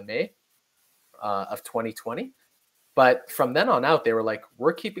April and May of 2020. But from then on out, they were like,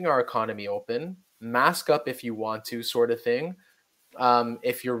 we're keeping our economy open, mask up if you want to, sort of thing.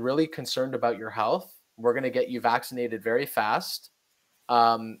 If you're really concerned about your health, we're going to get you vaccinated very fast.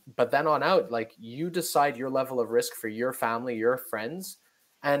 But then on out, like, you decide your level of risk for your family, your friends,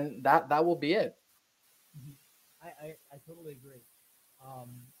 and that will be it. I totally agree.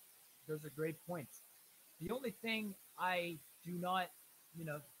 Those are great points. The only thing I do not,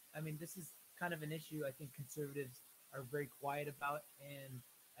 this is kind of an issue I think conservatives are very quiet about, and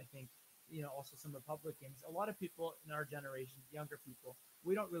I think also some Republicans. A lot of people in our generation, younger people,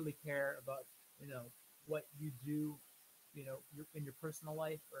 we don't really care about what you do, in your personal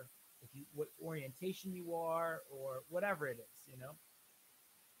life, or what orientation you are, or whatever it is,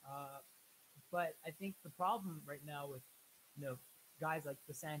 But I think the problem right now with, you know, guys like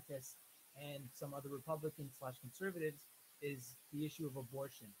DeSantis and some other Republicans slash conservatives is the issue of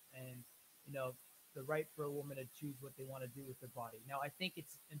abortion and, you know, the right for a woman to choose what they want to do with their body. Now, I think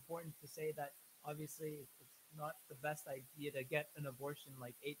it's important to say that obviously it's not the best idea to get an abortion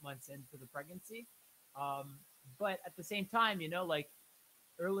like 8 months into the pregnancy. Um, but at the same time, you know, like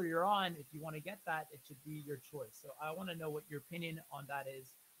earlier on, if you want to get that, it should be your choice. So I want to know what your opinion on that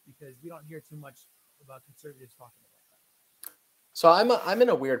is because we don't hear too much about conservatives talking about that. So I'm in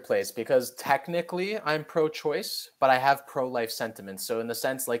a weird place because technically I'm pro-choice, but I have pro-life sentiments. So in the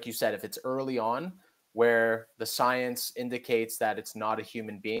sense, like you said, if it's early on where the science indicates that it's not a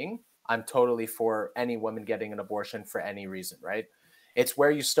human being, I'm totally for any woman getting an abortion for any reason, right? It's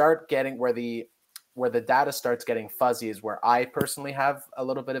where you start getting where the data starts getting fuzzy is where I personally have a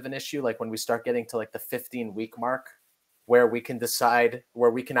little bit of an issue. Like when we start getting to like the 15-week mark, where we can decide,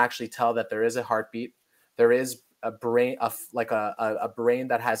 where we can actually tell that there is a heartbeat, there is a brain, a brain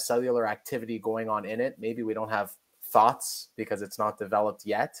that has cellular activity going on in it. Maybe we don't have thoughts because it's not developed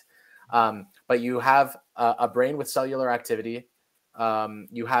yet, but you have a brain with cellular activity.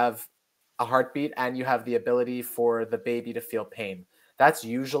 You have a heartbeat, and you have the ability for the baby to feel pain. That's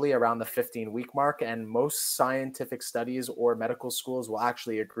usually around the 15-week mark, and most scientific studies or medical schools will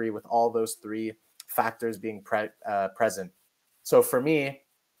actually agree with all those three factors being present. So for me,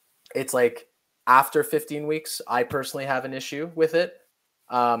 it's like after 15 weeks, I personally have an issue with it.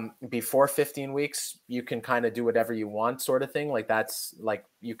 Before 15 weeks, you can kind of do whatever you want, sort of thing. Like that's like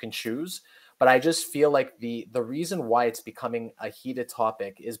you can choose. But I just feel like the reason why it's becoming a heated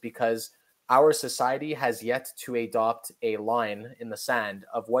topic is because our society has yet to adopt a line in the sand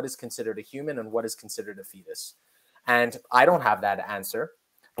of what is considered a human and what is considered a fetus. And I don't have that answer.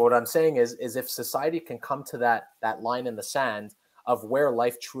 But what I'm saying is if society can come to that line in the sand of where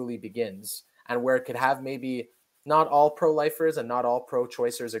life truly begins and where it could have maybe not all pro-lifers and not all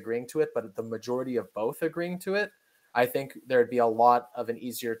pro-choicers agreeing to it, but the majority of both agreeing to it, I think there'd be a lot of an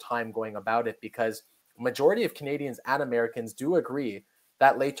easier time going about it because majority of Canadians and Americans do agree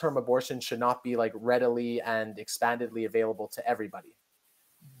that late-term abortion should not be like readily and expandedly available to everybody.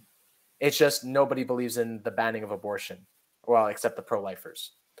 It's just nobody believes in the banning of abortion, well, except the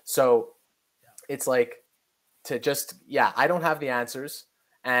pro-lifers. So it's like to just, yeah, I don't have the answers.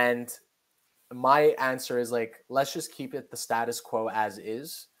 And my answer is like, let's just keep it the status quo as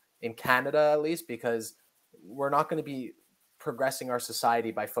is in Canada, at least, because we're not going to be progressing our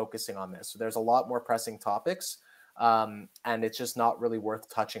society by focusing on this. So there's a lot more pressing topics, and it's just not really worth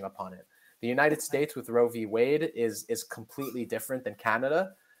touching upon it. The United States with Roe v. Wade is completely different than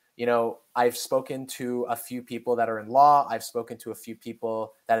Canada. You know, I've spoken to a few people that are in law. I've spoken to a few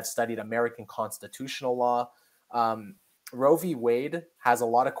people that have studied American constitutional law. Roe v. Wade has a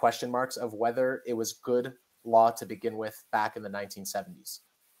lot of question marks of whether it was good law to begin with back in the 1970s.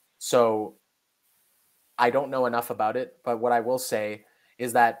 So I don't know enough about it, but what I will say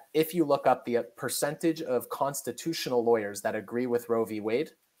is that if you look up the percentage of constitutional lawyers that agree with Roe v.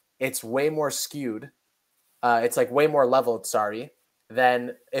 Wade, it's way more skewed. It's like way more leveled,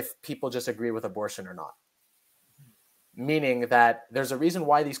 than if people just agree with abortion or not. Meaning that there's a reason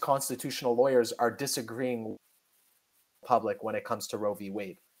why these constitutional lawyers are disagreeing with the public when it comes to Roe v.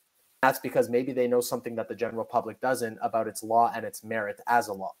 Wade. That's because maybe they know something that the general public doesn't about its law and its merit as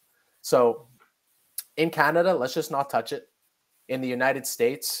a law. So in Canada, let's just not touch it. In the United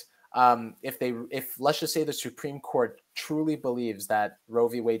States, if let's just say the Supreme Court truly believes that Roe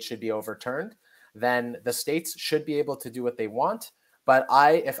v. Wade should be overturned, then the states should be able to do what they want. But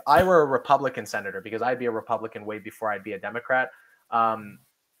if I were a Republican senator, because I'd be a Republican way before I'd be a Democrat,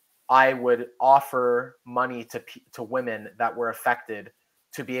 I would offer money to women that were affected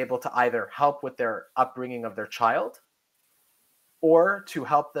to be able to either help with their upbringing of their child or to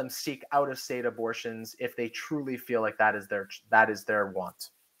help them seek out-of-state abortions if they truly feel like that is their want.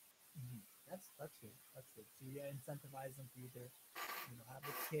 That's good. That's good. So you incentivize them to either, you know, have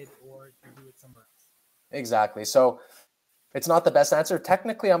a kid or to do it somewhere else. Exactly. So it's not the best answer.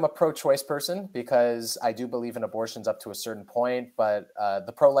 Technically, I'm a pro-choice person because I do believe in abortions up to a certain point, but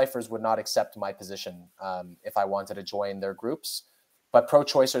the pro-lifers would not accept my position if I wanted to join their groups. But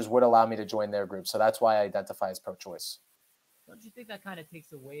pro-choicers would allow me to join their group. So that's why I identify as pro-choice. Don't you think that kind of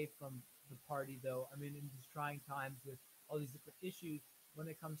takes away from the party, though? I mean, in these trying times with all these different issues, when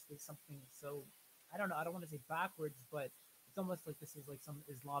it comes to something so, I don't know, I don't want to say backwards, but it's almost like this is like some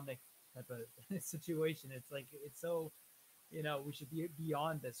Islamic type of situation. It's like, it's so, you know, we should be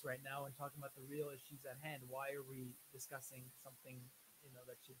beyond this right now and talking about the real issues at hand. Why are we discussing something, you know,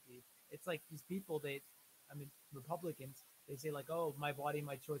 that should be, it's like these people, I mean, Republicans, they say like, oh, my body,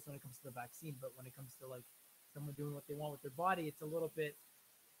 my choice when it comes to the vaccine, but when it comes to like someone doing what they want with their body, it's a little bit,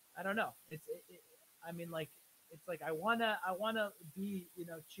 I don't know. I mean, like, it's like I wanna be,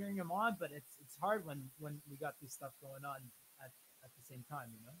 cheering him on, but it's hard when we got this stuff going on at the same time.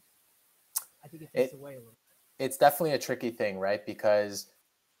 I think it takes It away a little. it's definitely a tricky thing, right? Because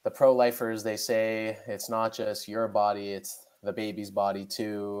the pro-lifers, they say it's not just your body, it's the baby's body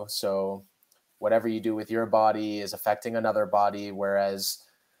too. So whatever you do with your body is affecting another body. Whereas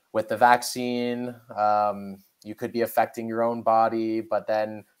with the vaccine, you could be affecting your own body, but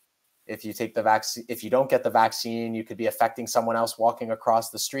then if you take the vaccine, if you don't get the vaccine, you could be affecting someone else walking across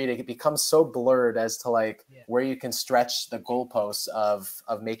the street. It becomes so blurred as to like Yeah, where you can stretch the goalposts of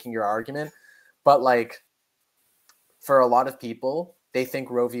making your argument. But like for a lot of people, they think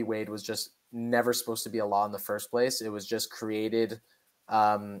Roe v. Wade was just never supposed to be a law in the first place. It was just created,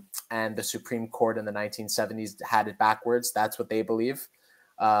 and the Supreme Court in the 1970s had it backwards. That's what they believe.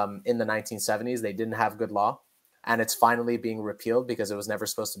 In the 1970s, they didn't have good law, and it's finally being repealed because it was never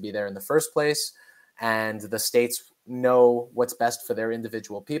supposed to be there in the first place. And the states know what's best for their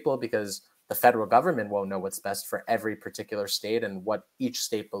individual people because the federal government won't know what's best for every particular state and what each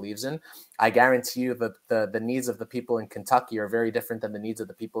state believes in. I guarantee you that the needs of the people in Kentucky are very different than the needs of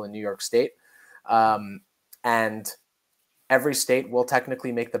the people in New York State. And every state will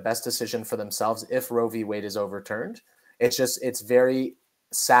technically make the best decision for themselves if Roe v. Wade is overturned. It's very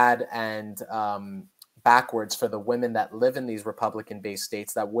sad and backwards for the women that live in these Republican-based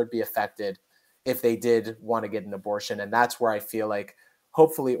states that would be affected if they did want to get an abortion. And that's where I feel like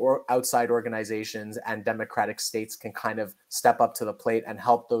hopefully outside organizations and Democratic states can kind of step up to the plate and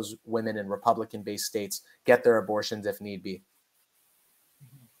help those women in Republican-based states get their abortions if need be.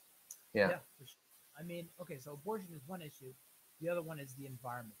 hmm Yeah. yeah, for sure. I mean, okay, so abortion is one issue. The other one is the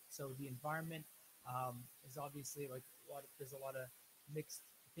environment. So the environment is obviously like there's a lot of mixed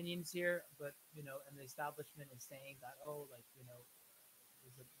opinions here, but and the establishment is saying that, oh, like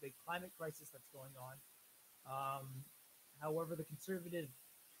there's a big climate crisis that's going on. Um, However, the conservative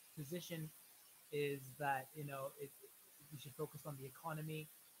position is that we should focus on the economy,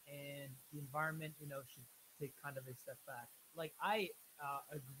 and the environment should take kind of a step back. Like I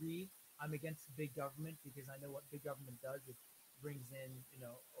agree, I'm against big government because I know what big government does. It brings in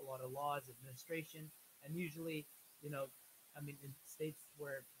a lot of laws, administration, and usually you know I mean in states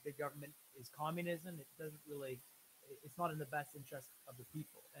where big government is communism, it doesn't really it's not in the best interest of the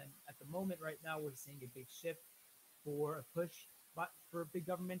people. And at the moment right now we're seeing a big shift for a push for big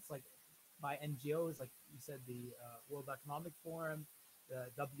governments like by NGOs, like you said, the World Economic Forum, the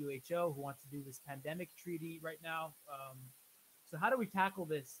WHO, who wants to do this pandemic treaty right now. So how do we tackle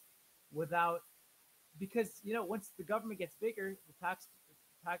this without? Because once the government gets bigger,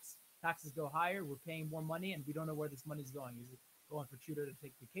 taxes go higher. We're paying more money, and we don't know where this money is going. Is it going for Trudeau to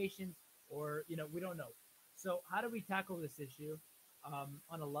take vacations, or we don't know. So how do we tackle this issue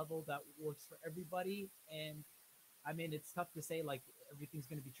on a level that works for everybody? And I mean, it's tough to say like everything's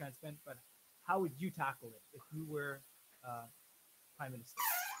going to be transparent, but how would you tackle it if you were uh, prime minister?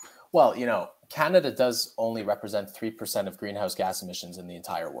 Well, Canada does only represent 3% of greenhouse gas emissions in the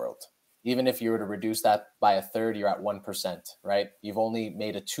entire world. Even if you were to reduce that by a third, you're at 1%, right? You've only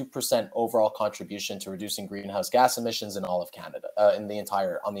made a 2% overall contribution to reducing greenhouse gas emissions in all of Canada, on the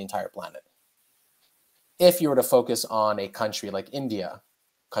entire planet. If you were to focus on a country like India,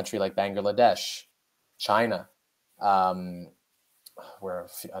 country like Bangladesh, China, um, where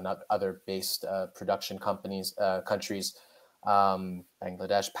other based production countries,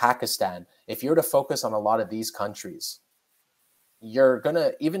 Bangladesh, Pakistan. If you were to focus on a lot of these countries, you're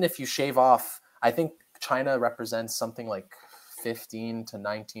gonna, even if you shave off, I think China represents something like 15 to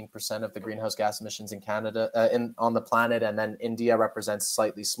 19% of the greenhouse gas emissions in Canada, on the planet, and then India represents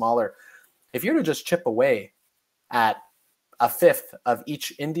slightly smaller. If you were to just chip away at a fifth of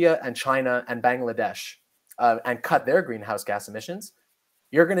each India and China and Bangladesh, and cut their greenhouse gas emissions,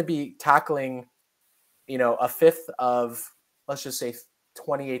 you're going to be tackling, a fifth of, let's just say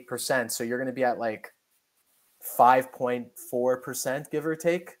 28%. So you're going to be at like 5.4%, give or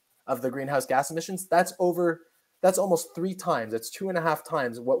take, of the greenhouse gas emissions. That's almost 3 times. That's 2.5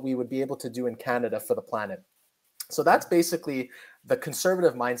 times what we would be able to do in Canada for the planet. So that's basically the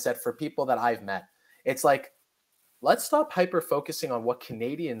conservative mindset for people that I've met. It's like, let's stop hyper focusing on what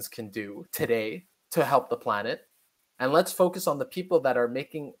Canadians can do today to help the planet. And let's focus on the people that are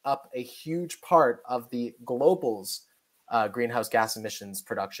making up a huge part of the global's greenhouse gas emissions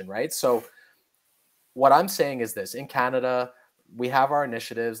production, right? So what I'm saying is this: in Canada, we have our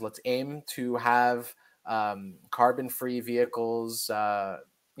initiatives. Let's aim to have carbon-free vehicles, by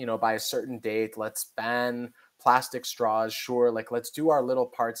a certain date. Let's ban plastic straws, sure, like let's do our little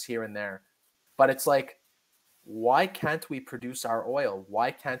parts here and there. But it's like, why can't we produce our oil?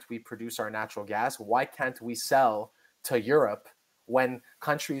 Why can't we produce our natural gas? Why can't we sell to Europe when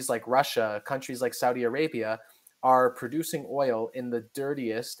countries like Russia, countries like Saudi Arabia are producing oil in the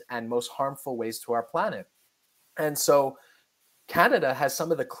dirtiest and most harmful ways to our planet? And so Canada has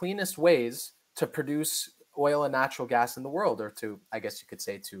some of the cleanest ways to produce oil and natural gas in the world, or to, I guess you could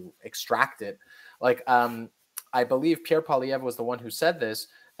say, to extract it. Like, I believe Pierre Poilievre was the one who said this,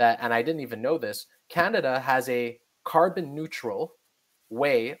 that, and I didn't even know this, Canada has a carbon neutral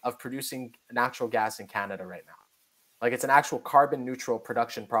way of producing natural gas in Canada right now. Like, it's an actual carbon neutral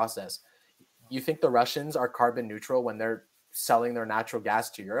production process. You think the Russians are carbon neutral when they're selling their natural gas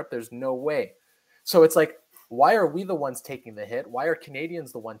to Europe? There's no way. So it's like, why are we the ones taking the hit? Why are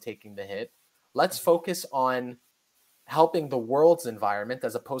Canadians the one taking the hit? Let's focus on helping the world's environment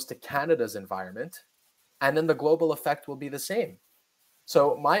as opposed to Canada's environment. And then the global effect will be the same.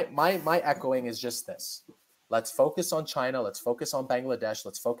 So my echoing is just this. Let's focus on China. Let's focus on Bangladesh.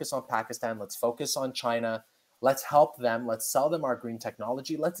 Let's focus on Pakistan. Let's focus on China. Let's help them. Let's sell them our green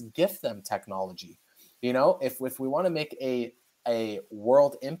technology. Let's gift them technology. You know, if we want to make a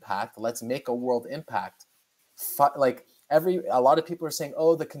world impact, let's make a world impact. Like a lot of people are saying,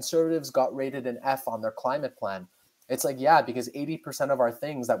 oh, the conservatives got rated an F on their climate plan. It's like, yeah, because 80% of our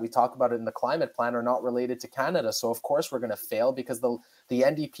things that we talk about in the climate plan are not related to Canada. So of course we're going to fail, because the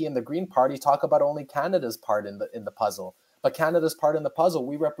NDP and the Green Party talk about only Canada's part in the puzzle. But Canada's part in the puzzle,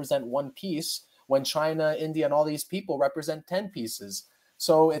 we represent one piece, when China, India, and all these people represent 10 pieces.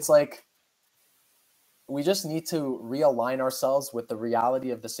 So it's like, we just need to realign ourselves with the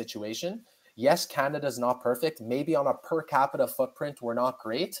reality of the situation. Yes, Canada's not perfect. Maybe on a per capita footprint, we're not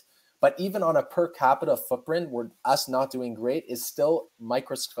great. But even on a per capita footprint, us not doing great is still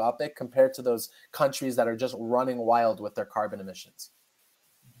microscopic compared to those countries that are just running wild with their carbon emissions.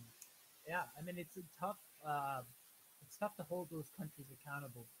 Yeah, I mean, it's tough to hold those countries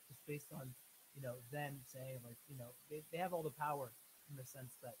accountable just based on, them saying, like, they have all the power, in the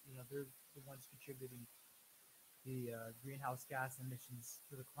sense that, they're the ones contributing the greenhouse gas emissions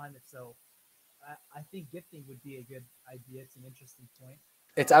to the climate. So I think gifting would be a good idea. It's an interesting point.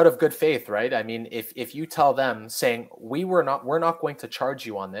 It's out of good faith, right? I mean, if you tell them, saying, we're not going to charge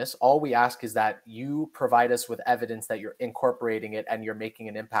you on this, all we ask is that you provide us with evidence that you're incorporating it and you're making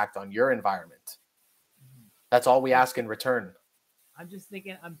an impact on your environment. Mm-hmm. That's all we ask in return. I'm just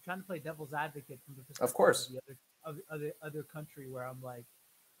thinking, I'm trying to play devil's advocate from the perspective of course of the other country, where I'm like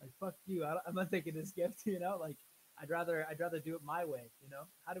fuck you, I'm not taking this gift, like I'd rather do it my way.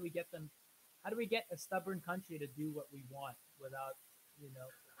 How do we get a stubborn country to do what we want without,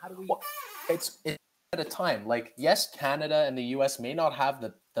 how do we? Well, it's at a time. Like, yes, Canada and the US may not have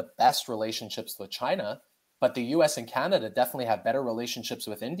the best relationships with China, but the US and Canada definitely have better relationships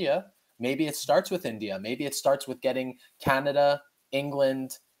with India. Maybe it starts with India. Maybe it starts with getting Canada,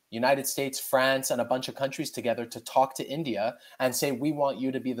 England, United States, France, and a bunch of countries together to talk to India and say, we want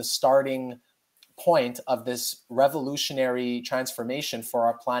you to be the starting point of this revolutionary transformation for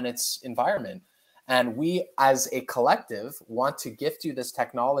our planet's environment. And we, as a collective, want to gift you this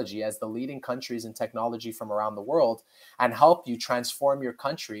technology as the leading countries in technology from around the world, and help you transform your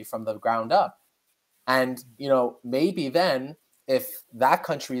country from the ground up. And, maybe then, if that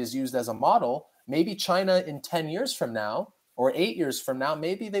country is used as a model, maybe China in 10 years from now, or 8 years from now,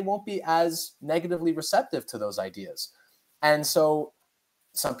 maybe they won't be as negatively receptive to those ideas. And so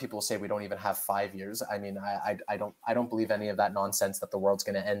some people say we don't even have 5 years. I mean, I don't believe any of that nonsense that the world's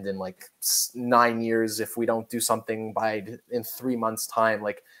going to end in like 9 years if we don't do something in 3 months' time.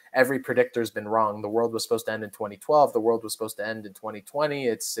 Like, every predictor's been wrong. The world was supposed to end in 2012. The world was supposed to end in 2020.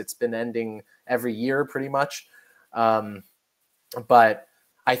 It's been ending every year pretty much. But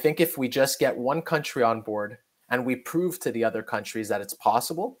I think if we just get one country on board and we prove to the other countries that it's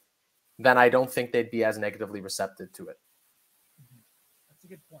possible, then I don't think they'd be as negatively receptive to it. That's a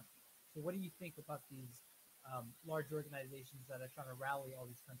good point. So what do you think about these large organizations that are trying to rally all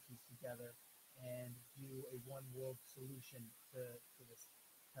these countries together and do a one world solution to this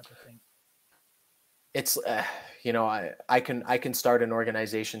type of thing? It's, I can start an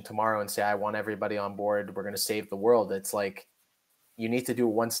organization tomorrow and say, I want everybody on board. We're going to save the world. It's like, you need to do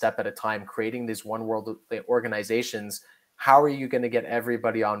one step at a time, creating these one world organizations. How are you going to get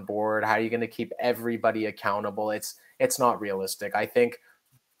everybody on board? How are you going to keep everybody accountable? It's not realistic. I think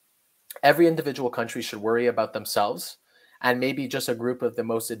every individual country should worry about themselves, and maybe just a group of the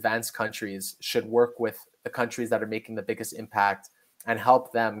most advanced countries should work with the countries that are making the biggest impact and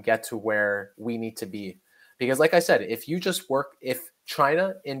help them get to where we need to be. Because like I said, if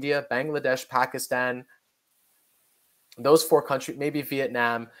China, India, Bangladesh, Pakistan, those 4 countries, maybe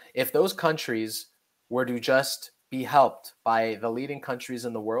Vietnam, if those countries were to just be helped by the leading countries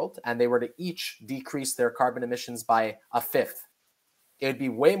in the world and they were to each decrease their carbon emissions by a fifth, it would be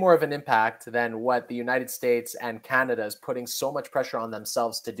way more of an impact than what the United States and Canada is putting so much pressure on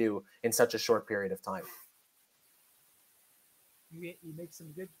themselves to do in such a short period of time. You make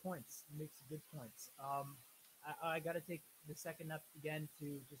some good points. You make some good points. I got to take the second up again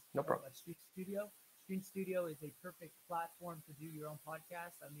to just No problem. Stream Studio. Stream Studio is a perfect platform to do your own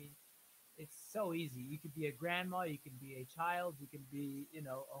podcast. I mean, it's so easy. You could be a grandma, you can be a child, you can be,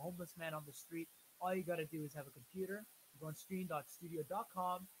 a homeless man on the street. All you got to do is have a computer. You go on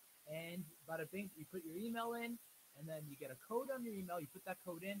stream.studio.com, and bada bing, you put your email in, and then you get a code on your email. You put that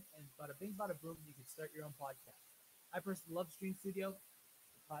code in, and bada bing, bada boom, you can start your own podcast. I personally love Stream Studio,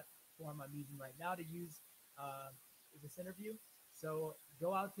 the platform I'm using right now to use this interview. So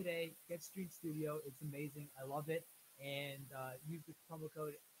go out today, get Stream Studio. It's amazing. I love it. And use the promo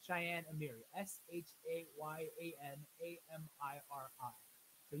code Shayan Amiri, SHAYANAMIRI.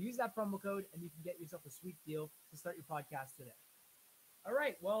 So use that promo code and you can get yourself a sweet deal to start your podcast today. All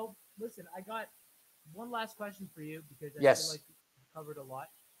right. Well, listen, I got one last question for you because I feel like we covered a lot.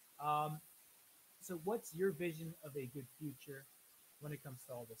 So what's your vision of a good future when it comes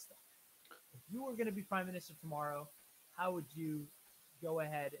to all this stuff? If you were going to be prime minister tomorrow, how would you go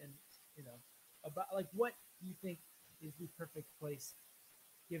ahead and, about like what do you think is the perfect place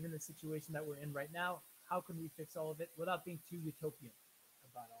given the situation that we're in right now? How can we fix all of it without being too utopian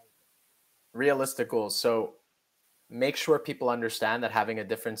about all of it? Realistic goals. So make sure people understand that having a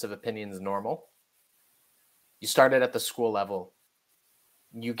difference of opinion is normal. You started at the school level.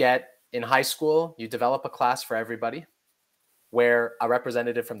 You get in high school, you develop a class for everybody where a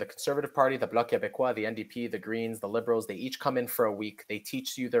representative from the Conservative Party, the Bloc Québécois, the NDP, the Greens, the Liberals, they each come in for a week. They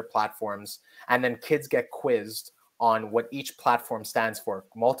teach you their platforms, and then kids get quizzed on what each platform stands for.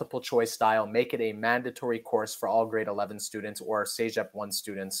 Multiple choice style, make it a mandatory course for all grade 11 students or Cégep 1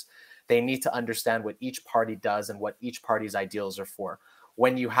 students. They need to understand what each party does and what each party's ideals are for.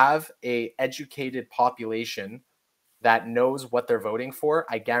 When you have an educated population that knows what they're voting for,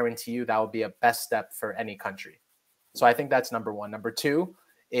 I guarantee you that will be a best step for any country. So I think that's number one. Number two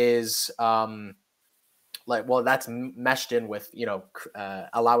is that's meshed in with,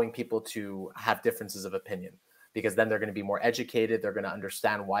 allowing people to have differences of opinion, because then they're going to be more educated. They're going to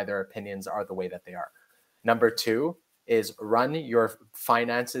understand why their opinions are the way that they are. Number two is run your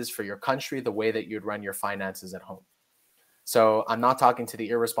finances for your country the way that you'd run your finances at home. So I'm not talking to the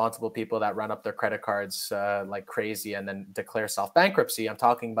irresponsible people that run up their credit cards like crazy and then declare self-bankruptcy. I'm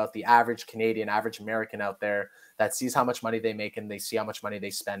talking about the average Canadian, average American out there that sees how much money they make and they see how much money they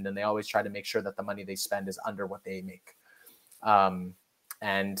spend, and they always try to make sure that the money they spend is under what they make.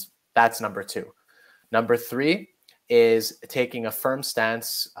 And that's number two. Number three is taking a firm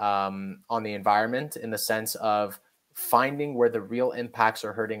stance on the environment, in the sense of finding where the real impacts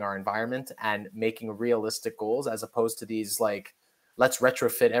are hurting our environment and making realistic goals, as opposed to these like, let's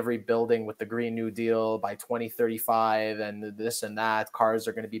retrofit every building with the Green New Deal by 2035 and this and that, cars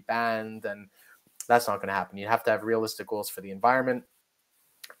are going to be banned, and that's not going to happen. You have to have realistic goals for the environment.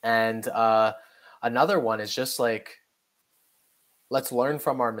 And another one is just like, let's learn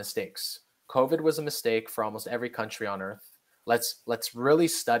from our mistakes. COVID was a mistake for almost every country on earth. Let's really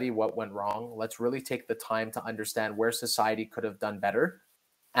study what went wrong. Let's really take the time to understand where society could have done better.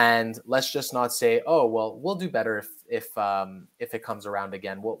 And let's just not say, oh, well, we'll do better if it comes around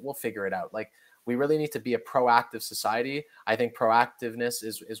again. We'll figure it out. Like, we really need to be a proactive society. I think proactiveness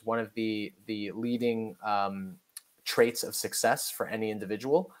is one of the leading traits of success for any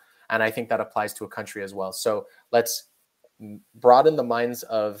individual. And I think that applies to a country as well. So let's broaden the minds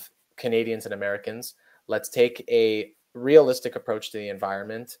of Canadians and Americans. Let's take a realistic approach to the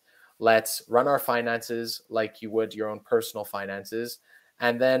environment. Let's run our finances like you would your own personal finances.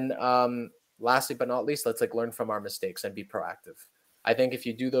 And then lastly but not least, let's learn from our mistakes and be proactive. I think if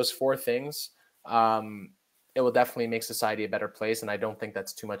you do those four things, it will definitely make society a better place. And I don't think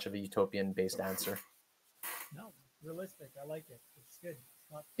that's too much of a utopian based answer. No, realistic. I like it. It's good.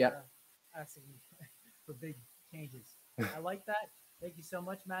 It's not asking for big changes. I like that. Thank you so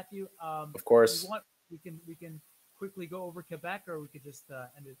much, Matthew. Of course. We can quickly go over Quebec, or we could just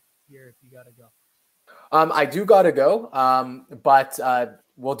end it here if you gotta go. I do gotta go, but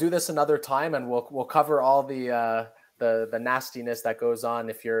we'll do this another time, and we'll cover all the nastiness that goes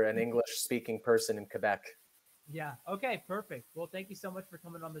on if you're an English-speaking person in Quebec. Yeah. Okay. Perfect. Well, thank you so much for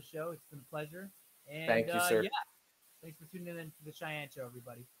coming on the show. It's been a pleasure. And thank you, sir. Yeah. Thanks for tuning in to the Shayan Show,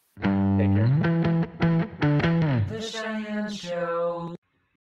 everybody. Take care. The Shayan Show.